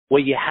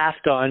 what you have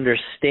to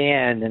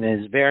understand and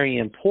is very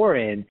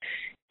important,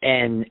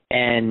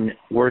 and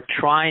we're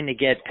trying to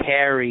get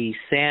Perry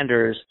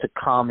Sanders to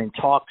come and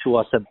talk to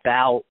us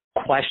about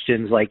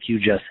questions like you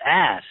just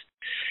asked.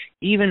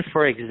 Even,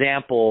 for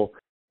example,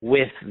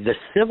 with the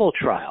civil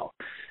trial,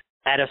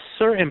 at a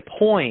certain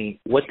point,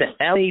 what the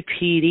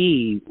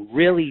LAPD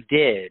really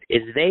did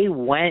is they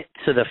went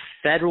to the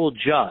federal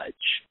judge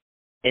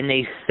and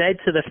they said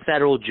to the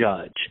federal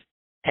judge,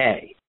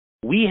 hey,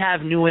 we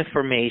have new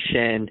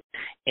information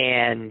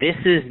and this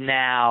is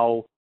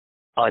now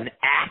an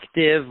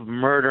active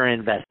murder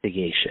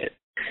investigation.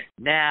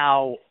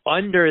 Now,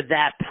 under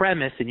that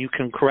premise, and you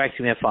can correct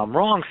me if I'm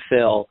wrong,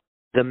 Phil,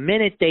 the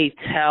minute they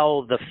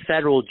tell the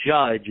federal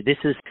judge this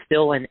is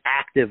still an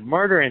active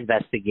murder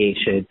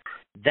investigation,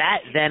 that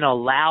then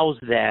allows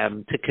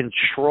them to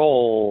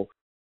control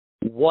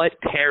what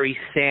Perry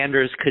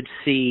Sanders could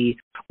see,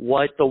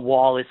 what the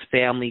Wallace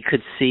family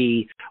could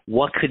see,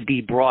 what could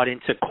be brought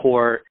into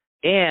court,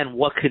 and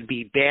what could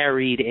be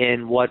buried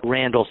in what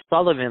Randall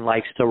Sullivan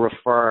likes to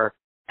refer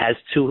as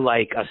to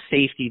like a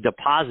safety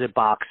deposit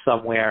box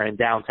somewhere in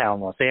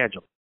downtown Los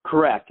Angeles.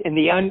 Correct. And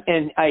the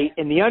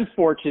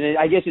unfortunate,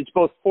 I guess it's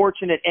both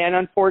fortunate and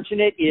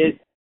unfortunate, is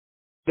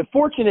the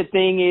fortunate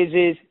thing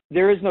is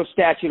there is no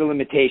statute of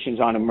limitations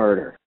on a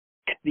murder.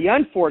 The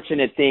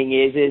unfortunate thing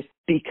is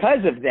because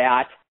of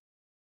that,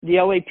 the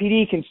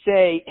LAPD can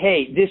say,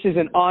 hey, this is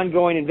an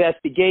ongoing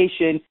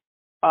investigation.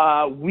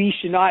 We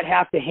should not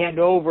have to hand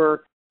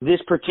over this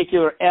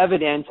particular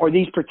evidence or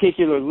these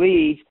particular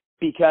leads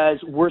because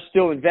we're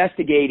still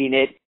investigating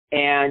it.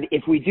 And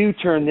if we do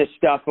turn this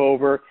stuff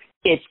over,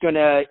 it's going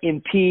to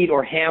impede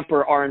or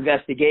hamper our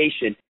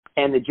investigation.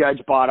 And the judge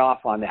bought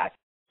off on that.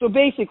 So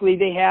basically,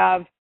 they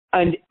have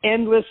an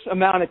endless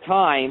amount of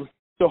time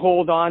to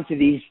hold on to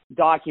these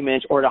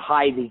documents or to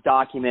hide these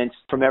documents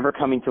from ever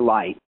coming to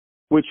light,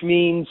 which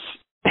means,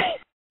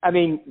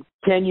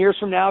 10 years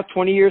from now,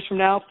 20 years from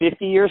now,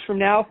 50 years from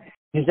now,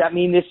 does that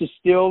mean this is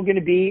still going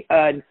to be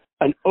an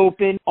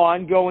open,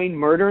 ongoing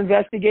murder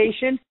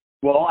investigation?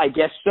 Well, I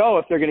guess so,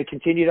 if they're going to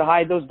continue to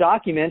hide those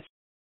documents.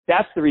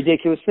 That's the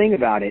ridiculous thing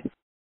about it.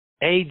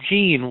 Hey,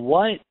 Gene,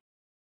 what,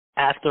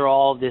 after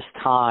all this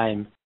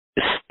time,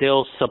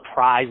 still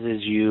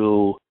surprises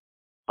you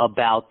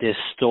about this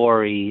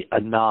story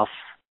enough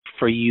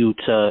for you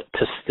to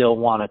still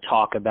want to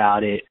talk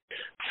about it,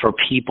 for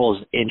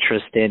people's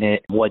interest in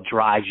it? What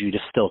drives you to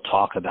still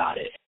talk about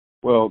it?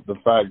 Well, the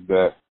fact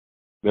that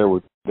there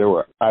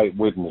were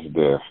eyewitnesses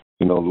there.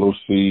 You know, Lou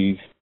Cease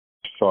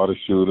saw the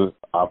shooter.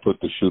 I put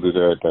the shooter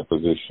there at that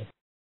position.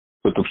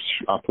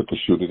 I put the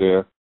shooter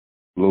there.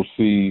 Lou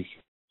Cease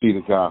see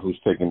the guy who's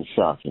taking the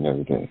shots and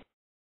everything.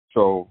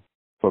 So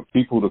for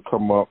people to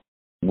come up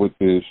with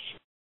this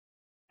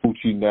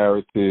Poochie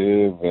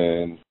narrative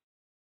and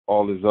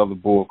all this other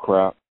bull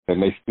crap,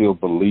 and they still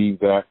believe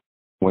that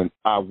when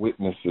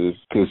eyewitnesses,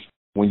 because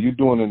when you're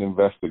doing an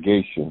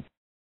investigation,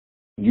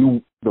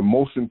 the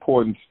most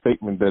important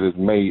statement that is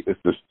made is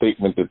the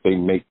statement that they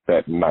make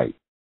that night.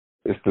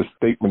 It's the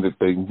statement that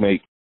they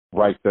make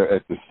right there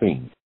at the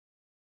scene.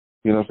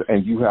 You know,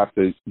 and you have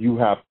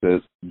to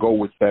go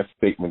with that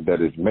statement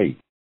that is made,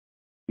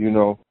 you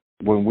know,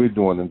 when we're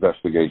doing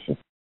investigation.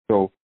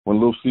 So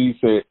when Lil C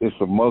said it's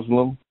a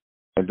Muslim,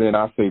 and then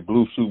I say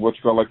blue suit, what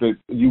you call like that,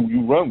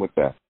 you run with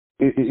that.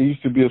 It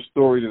used to be a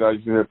story that I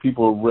used to hear.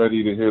 People are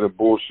ready to hear the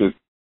bullshit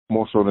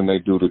more so than they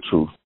do the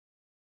truth.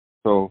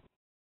 So,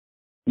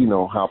 you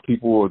know, how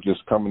people are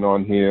just coming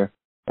on here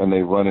and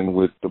they running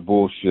with the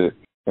bullshit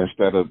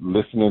instead of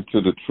listening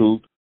to the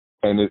truth.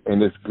 And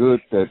it's good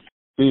that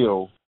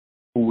Phil,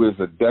 who is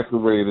a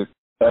decorated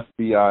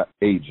FBI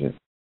agent,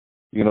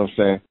 you know what I'm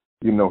saying?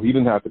 You know, he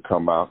didn't have to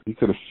come out. He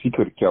could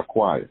have kept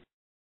quiet.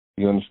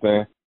 You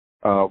understand?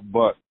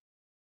 But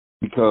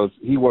because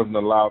he wasn't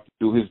allowed to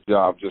do his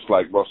job just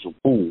like Russell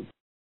Poole,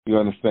 you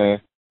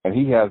understand? And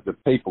he has the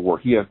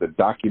paperwork. He has the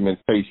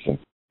documentation.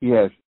 He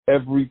has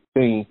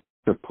everything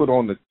to put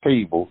on the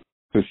table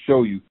to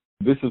show you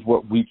this is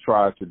what we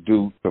tried to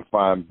do to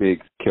find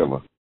Big's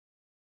killer.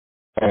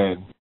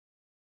 And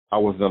I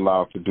wasn't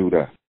allowed to do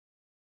that.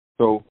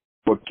 So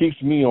what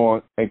keeps me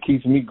on and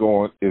keeps me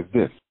going is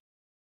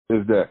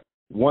that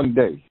one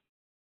day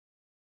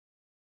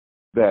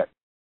that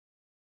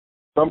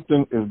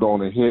something is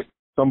going to hit,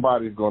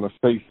 somebody's going to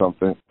say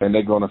something, and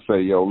they're going to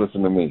say, yo,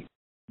 listen to me.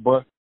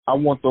 But I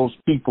want those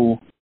people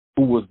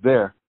who was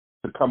there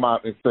to come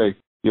out and say,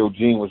 yo,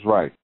 Gene was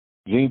right.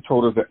 Gene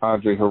told us at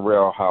Andre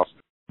Harrell house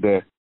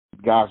that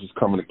guys was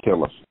coming to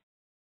kill us.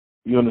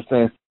 You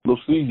understand?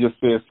 Lucy just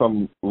said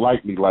something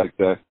lightly like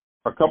that.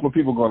 A couple of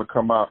people are going to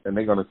come out and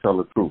they're going to tell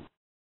the truth.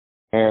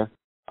 And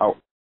I'll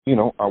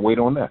wait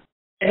on that.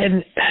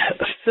 And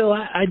Phil,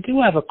 I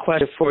do have a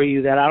question for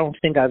you that I don't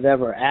think I've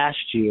ever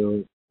asked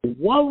you.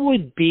 What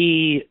would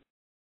be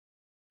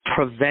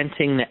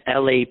preventing the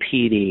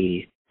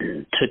LAPD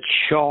to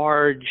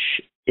charge,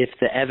 if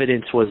the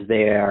evidence was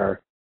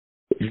there,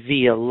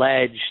 the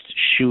alleged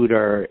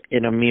shooter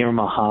in Amir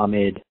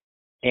Muhammad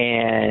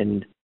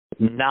and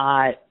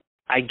not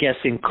I guess,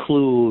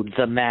 include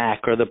the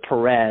Mac or the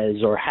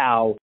Perez or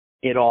how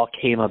it all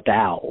came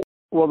about?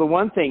 Well, the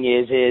one thing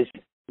is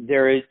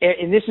there is,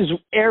 and this is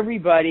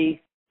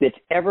everybody that's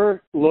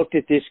ever looked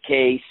at this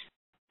case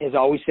has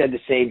always said the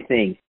same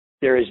thing.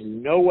 There is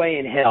no way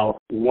in hell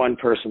one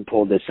person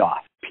pulled this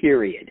off,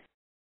 period.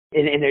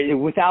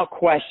 And without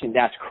question,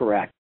 that's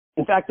correct.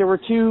 In fact, there were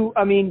two,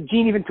 I mean,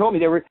 Gene even told me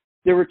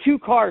there were two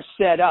cars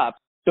set up.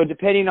 So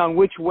depending on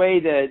which way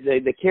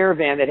the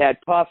Caravan that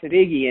had Puff and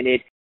Iggy in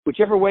it,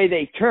 whichever way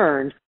they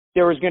turned,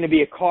 there was going to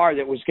be a car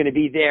that was going to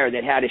be there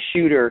that had a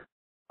shooter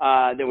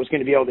that was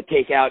going to be able to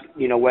take out,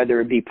 you know, whether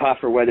it be Puff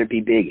or whether it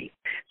be Biggie.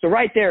 So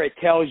right there it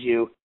tells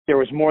you there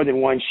was more than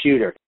one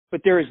shooter.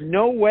 But there is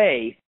no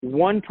way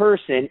one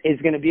person is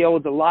going to be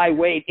able to lie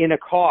wait in a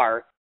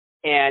car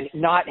and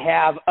not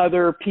have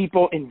other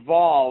people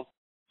involved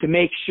to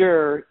make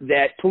sure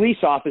that police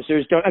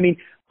officers don't. I mean,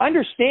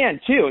 understand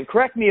too, and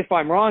correct me if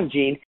I'm wrong,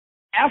 Gene,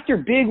 after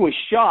Big was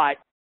shot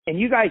and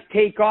you guys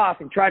take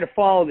off and try to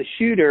follow the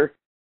shooter,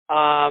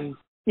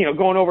 you know,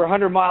 going over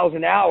 100 miles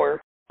an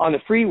hour on the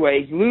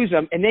freeways, lose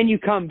them, and then you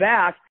come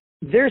back,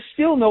 there's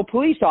still no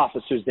police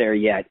officers there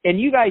yet.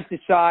 And you guys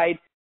decide,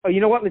 oh,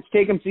 you know what, let's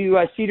take them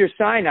to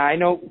Cedars-Sinai. I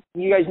know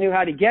you guys knew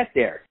how to get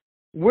there.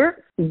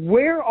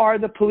 Where are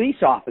the police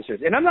officers?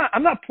 And I'm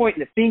not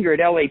pointing the finger at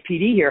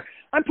LAPD here.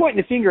 I'm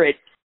pointing the finger at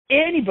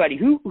anybody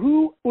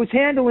who was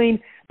handling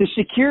the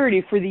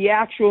security for the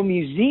actual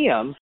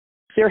museum.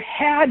 There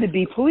had to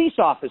be police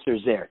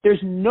officers there.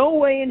 There's no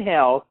way in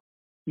hell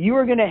you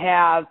are going to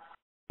have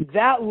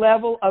that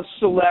level of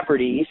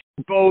celebrities,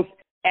 both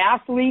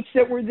athletes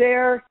that were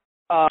there,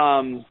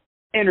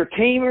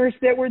 entertainers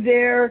that were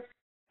there.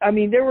 I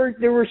mean, there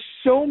were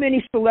so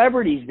many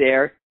celebrities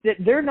there that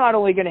they're not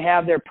only going to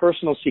have their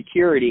personal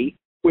security,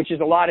 which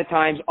is a lot of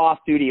times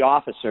off-duty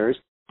officers,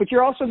 but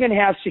you're also going to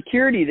have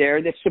security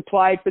there that's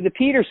supplied for the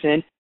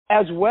Peterson,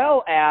 as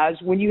well as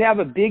when you have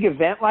a big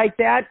event like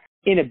that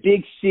in a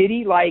big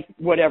city like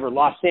whatever,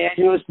 Los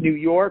Angeles, New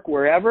York,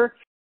 wherever,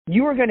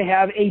 you are going to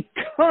have a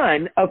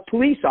ton of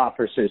police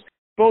officers,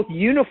 both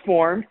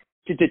uniformed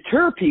to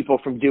deter people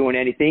from doing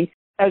anything,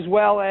 as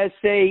well as,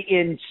 say,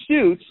 in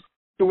suits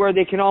to where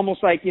they can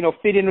almost like, you know,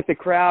 fit in with the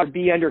crowd,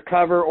 be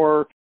undercover,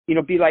 or, you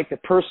know, be like the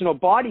personal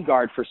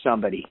bodyguard for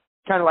somebody,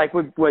 kind of like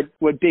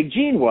what Big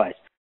Gene was.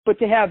 But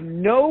to have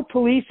no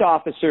police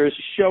officers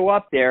show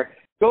up there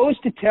goes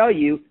to tell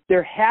you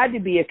there had to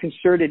be a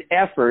concerted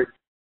effort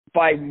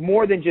by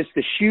more than just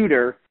the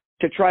shooter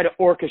to try to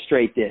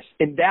orchestrate this.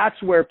 And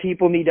that's where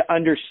people need to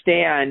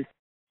understand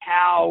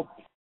how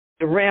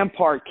the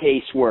Rampart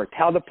case worked,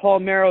 how the Paul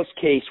Merrill's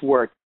case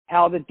worked,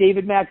 how the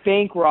David Mack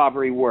bank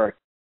robbery worked.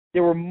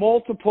 There were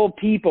multiple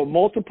people,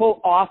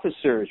 multiple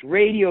officers,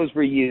 radios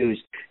were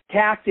used,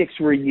 tactics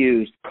were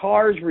used,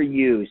 cars were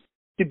used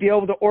to be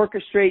able to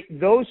orchestrate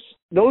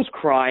those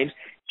crimes,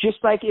 just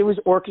like it was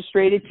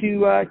orchestrated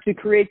to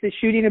create the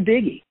shooting of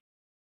Biggie.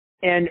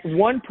 And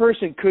one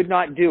person could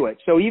not do it.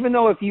 So even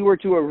though if you were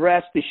to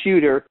arrest the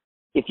shooter,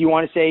 if you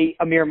want to say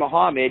Amir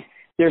Muhammad,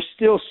 there's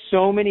still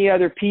so many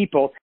other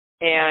people.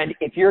 And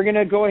if you're going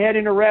to go ahead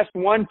and arrest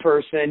one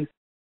person,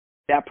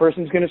 that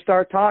person's going to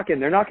start talking.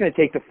 They're not going to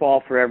take the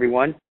fall for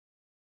everyone.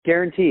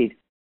 Guaranteed.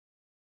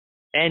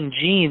 And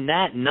Gene,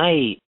 that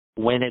night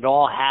when it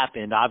all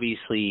happened,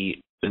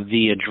 obviously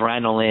the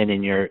adrenaline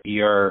and you're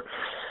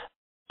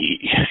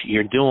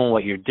doing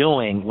what you're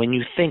doing. When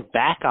you think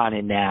back on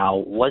it now,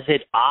 was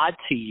it odd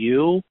to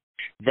you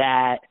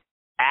that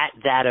at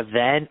that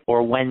event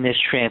or when this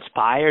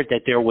transpired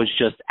that there was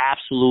just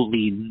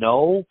absolutely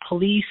no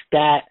police,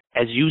 that,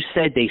 as you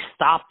said, they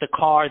stopped the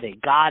car, they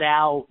got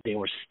out, they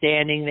were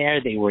standing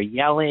there, they were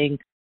yelling,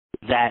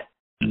 that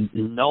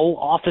no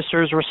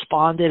officers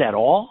responded at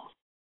all?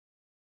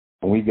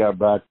 When we got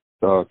back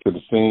to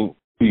the scene,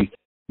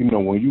 you know,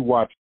 when you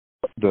watch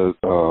the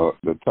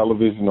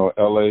television on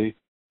LA,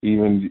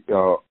 even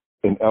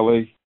in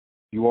LA,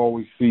 you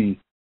always see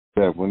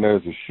that when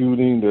there's a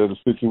shooting, there's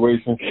a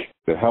situation,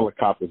 the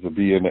helicopters will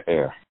be in the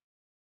air.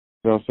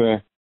 You know what I'm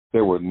saying?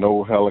 There were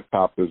no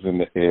helicopters in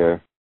the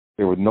air.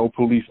 There were no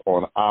police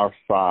on our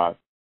side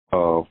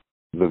of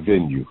the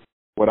venue.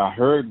 What I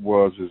heard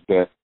is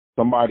that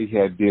somebody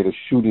had did a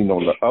shooting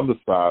on the other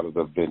side of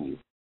the venue.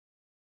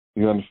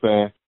 You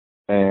understand?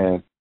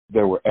 And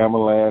there were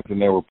ambulance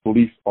and there were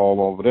police all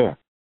over there.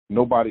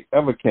 Nobody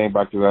ever came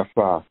back to that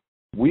side.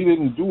 We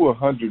didn't do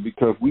 100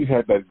 because we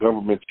had that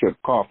government chip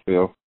car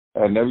fill,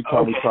 and every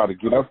time we tried to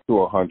get up to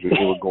 100, it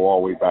would go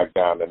all the way back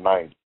down to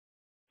 90.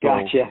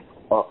 Gotcha.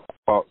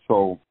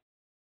 So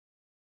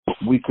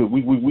we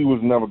was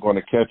never going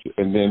to catch it.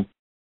 And then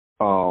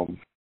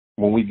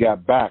when we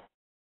got back,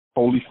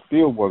 police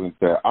still wasn't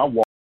there. I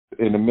walked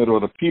in the middle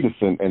of the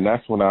Peterson, and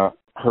that's when I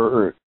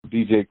heard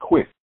DJ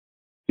Quick.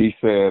 He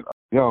said,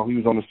 "Yo," he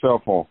was on the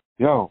cell phone.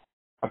 "Yo,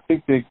 I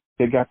think they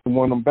got the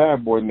one of them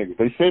bad boy niggas.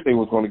 They said they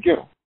was going to get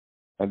him."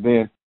 And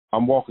then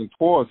I'm walking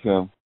towards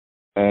him,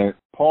 and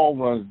Paul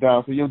runs down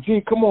and says, "Yo,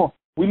 Gene, come on.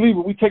 We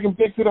leaving. We taking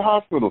Big to the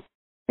hospital."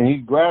 And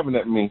he's grabbing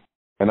at me.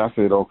 And I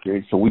said,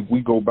 okay. So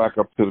we go back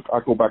up to I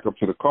go back up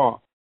to the car.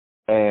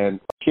 And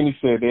Kenny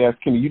said, they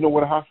asked Kenny, you know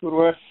where the hospital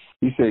was?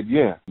 He said,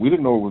 yeah. We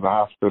didn't know it was a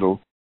hospital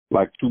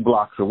like 2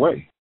 blocks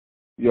away.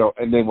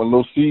 And then when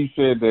Lil C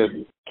said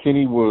that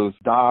Kenny was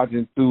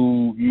dodging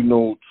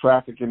through,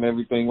 traffic and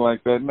everything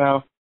like that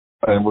now,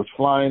 and was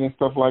flying and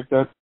stuff like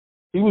that,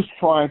 he was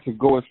trying to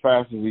go as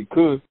fast as he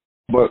could.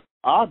 But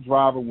our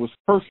driver was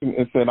cursing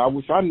and said, I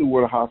wish I knew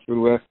where the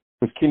hospital was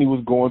because Kenny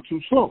was going too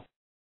slow.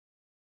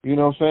 You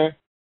know what I'm saying?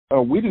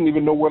 We didn't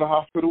even know where the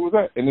hospital was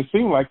at. And it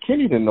seemed like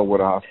Kenny didn't know where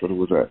the hospital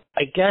was at.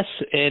 I guess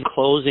in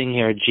closing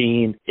here,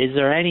 Gene, is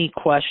there any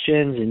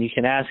questions, and you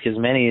can ask as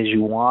many as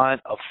you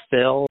want, of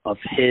Phil, of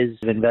his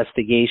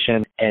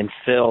investigation? And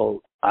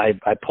Phil, I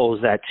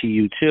pose that to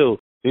you too.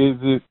 Is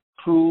it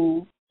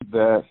true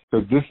that,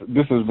 because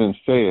this has been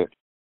said,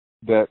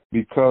 that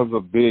because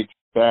of Big's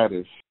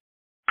status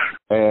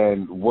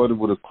and what it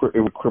would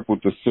cripple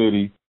the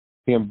city,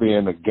 him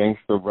being a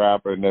gangster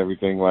rapper and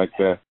everything like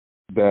that,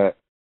 that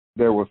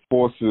there were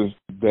forces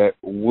that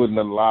wouldn't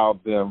allow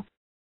them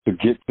to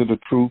get to the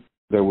truth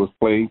that was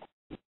played?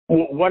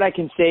 What I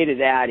can say to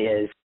that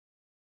is,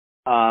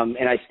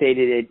 and I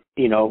stated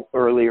it,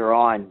 earlier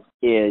on,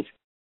 is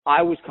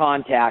I was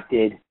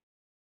contacted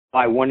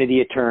by one of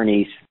the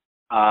attorneys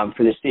for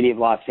the city of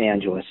Los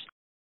Angeles,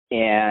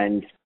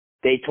 and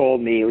they told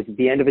me it was at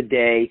the end of a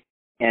day,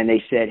 and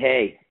they said,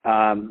 hey,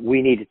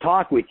 we need to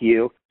talk with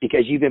you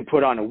because you've been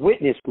put on a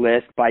witness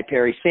list by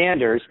Perry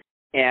Sanders,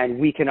 and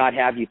we cannot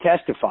have you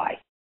testify.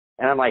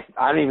 And I'm like,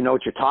 I don't even know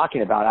what you're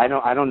talking about. I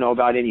don't know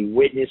about any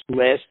witness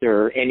list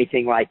or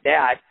anything like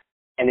that.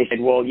 And they said,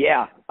 well,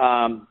 yeah,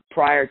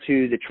 prior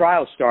to the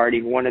trial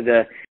starting, one of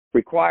the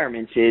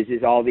requirements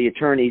is all the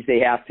attorneys, they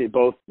have to,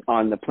 both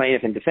on the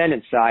plaintiff and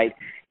defendant side,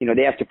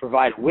 they have to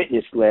provide a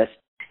witness list.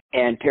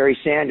 And Perry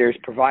Sanders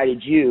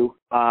provided you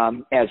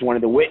as one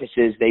of the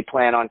witnesses they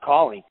plan on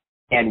calling,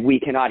 and we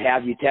cannot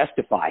have you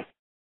testify.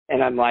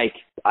 And I'm like,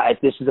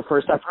 this is the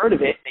first I've heard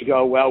of it. They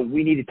go, well,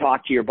 we need to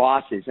talk to your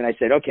bosses. And I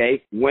said,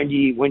 okay, when do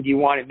you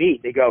want to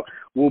meet? They go,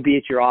 we'll be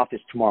at your office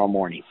tomorrow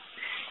morning.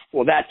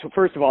 Well,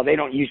 first of all, they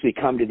don't usually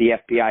come to the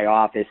FBI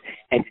office,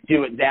 and to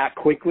do it that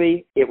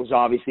quickly, it was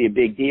obviously a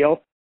big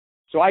deal.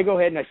 So I go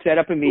ahead and I set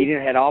up a meeting.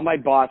 I had all my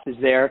bosses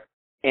there,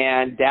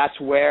 and that's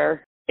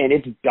where, and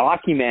it's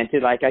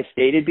documented, like I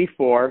stated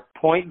before,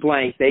 point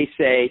blank, they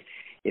say,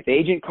 if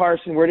Agent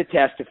Carson were to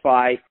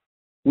testify,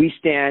 we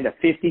stand a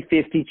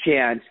 50-50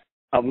 chance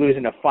of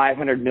losing a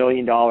 $500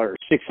 million or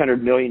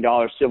 $600 million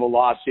civil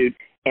lawsuit,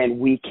 and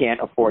we can't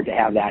afford to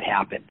have that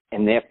happen.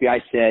 And the FBI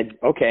said,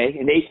 okay.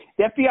 And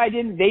the FBI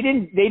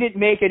didn't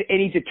make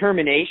any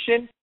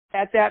determination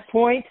at that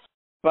point,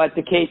 but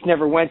the case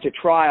never went to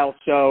trial,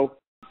 so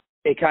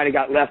it kind of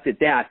got left at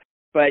that.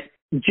 But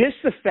just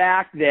the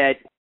fact that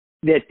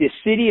the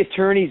city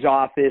attorney's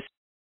office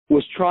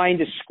was trying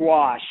to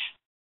squash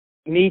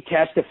me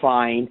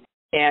testifying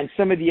and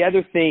some of the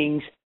other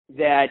things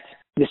that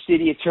the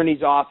city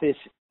attorney's office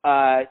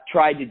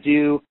tried to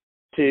do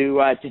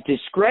to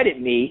discredit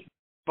me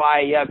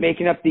by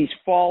making up these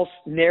false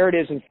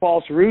narratives and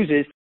false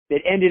ruses that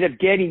ended up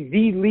getting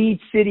the lead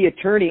city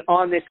attorney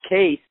on this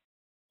case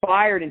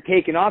fired and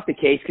taken off the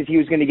case because he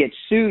was going to get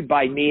sued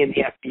by me and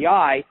the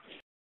FBI.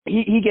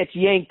 He gets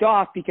yanked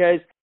off because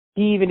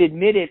he even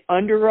admitted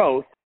under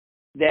oath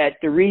that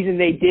the reason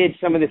they did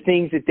some of the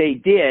things that they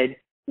did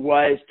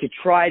was to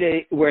try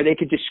to, where they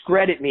could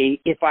discredit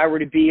me if I were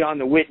to be on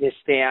the witness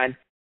stand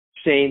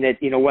saying that,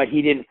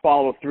 he didn't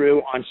follow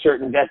through on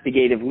certain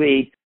investigative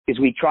leads because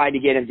we tried to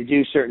get him to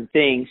do certain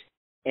things,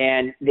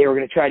 and they were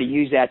going to try to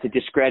use that to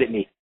discredit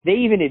me. They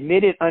even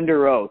admitted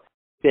under oath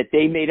that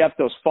they made up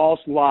those false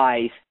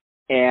lies,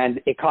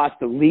 and it cost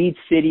the lead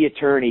city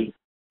attorney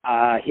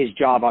his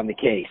job on the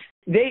case.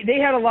 They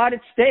had a lot at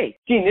stake.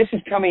 Gene, this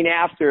is coming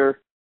after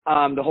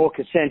the whole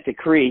consent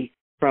decree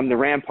from the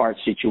Rampart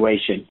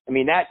situation. I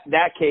mean,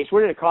 that case,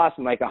 what did it cost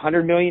them? Like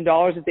 $100 million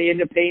that they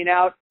ended up paying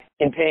out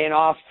and paying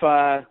off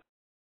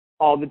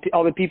all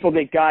the people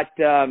that got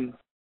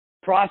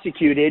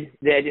prosecuted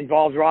that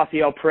involved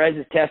Rafael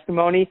Perez's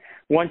testimony.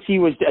 Once he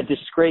was a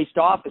disgraced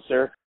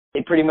officer,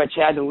 they pretty much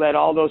had to let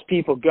all those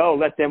people go,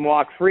 let them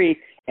walk free,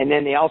 and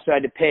then they also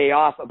had to pay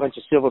off a bunch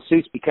of civil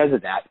suits because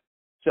of that.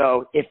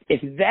 So if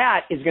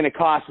that is going to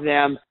cost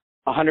them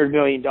 $100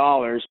 million,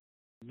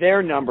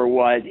 their number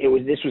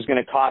this was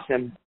going to cost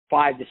them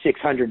 $500 to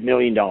 $600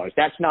 million.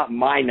 That's not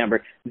my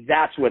number.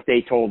 That's what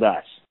they told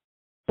us.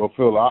 Well,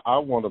 Phil, I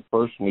want to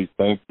personally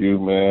thank you,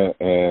 man,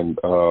 and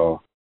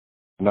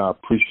I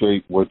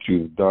appreciate what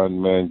you've done,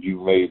 man.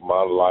 You made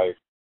my life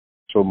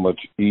so much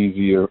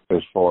easier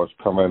as far as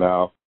coming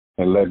out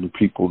and letting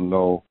people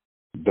know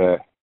that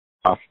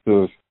I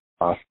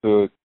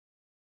stood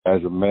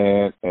as a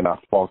man, and I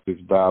fought this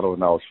battle,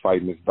 and I was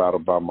fighting this battle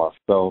by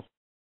myself.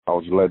 I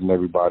was letting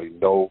everybody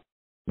know,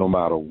 no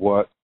matter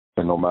what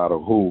and no matter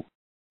who,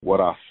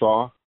 what I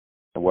saw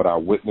and what I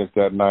witnessed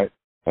that night.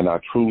 And I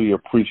truly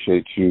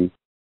appreciate you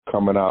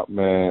coming out,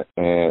 man,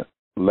 and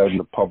letting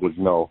the public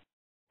know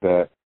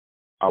that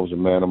I was a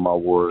man of my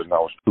word and I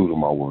was true to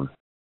my word.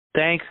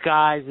 Thanks,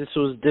 guys. This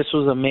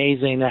was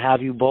amazing to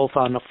have you both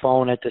on the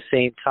phone at the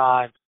same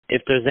time.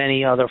 if there's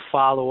any other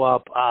follow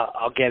up,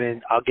 I'll get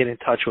in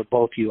touch with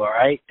both of you. All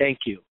right. Thank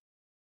you.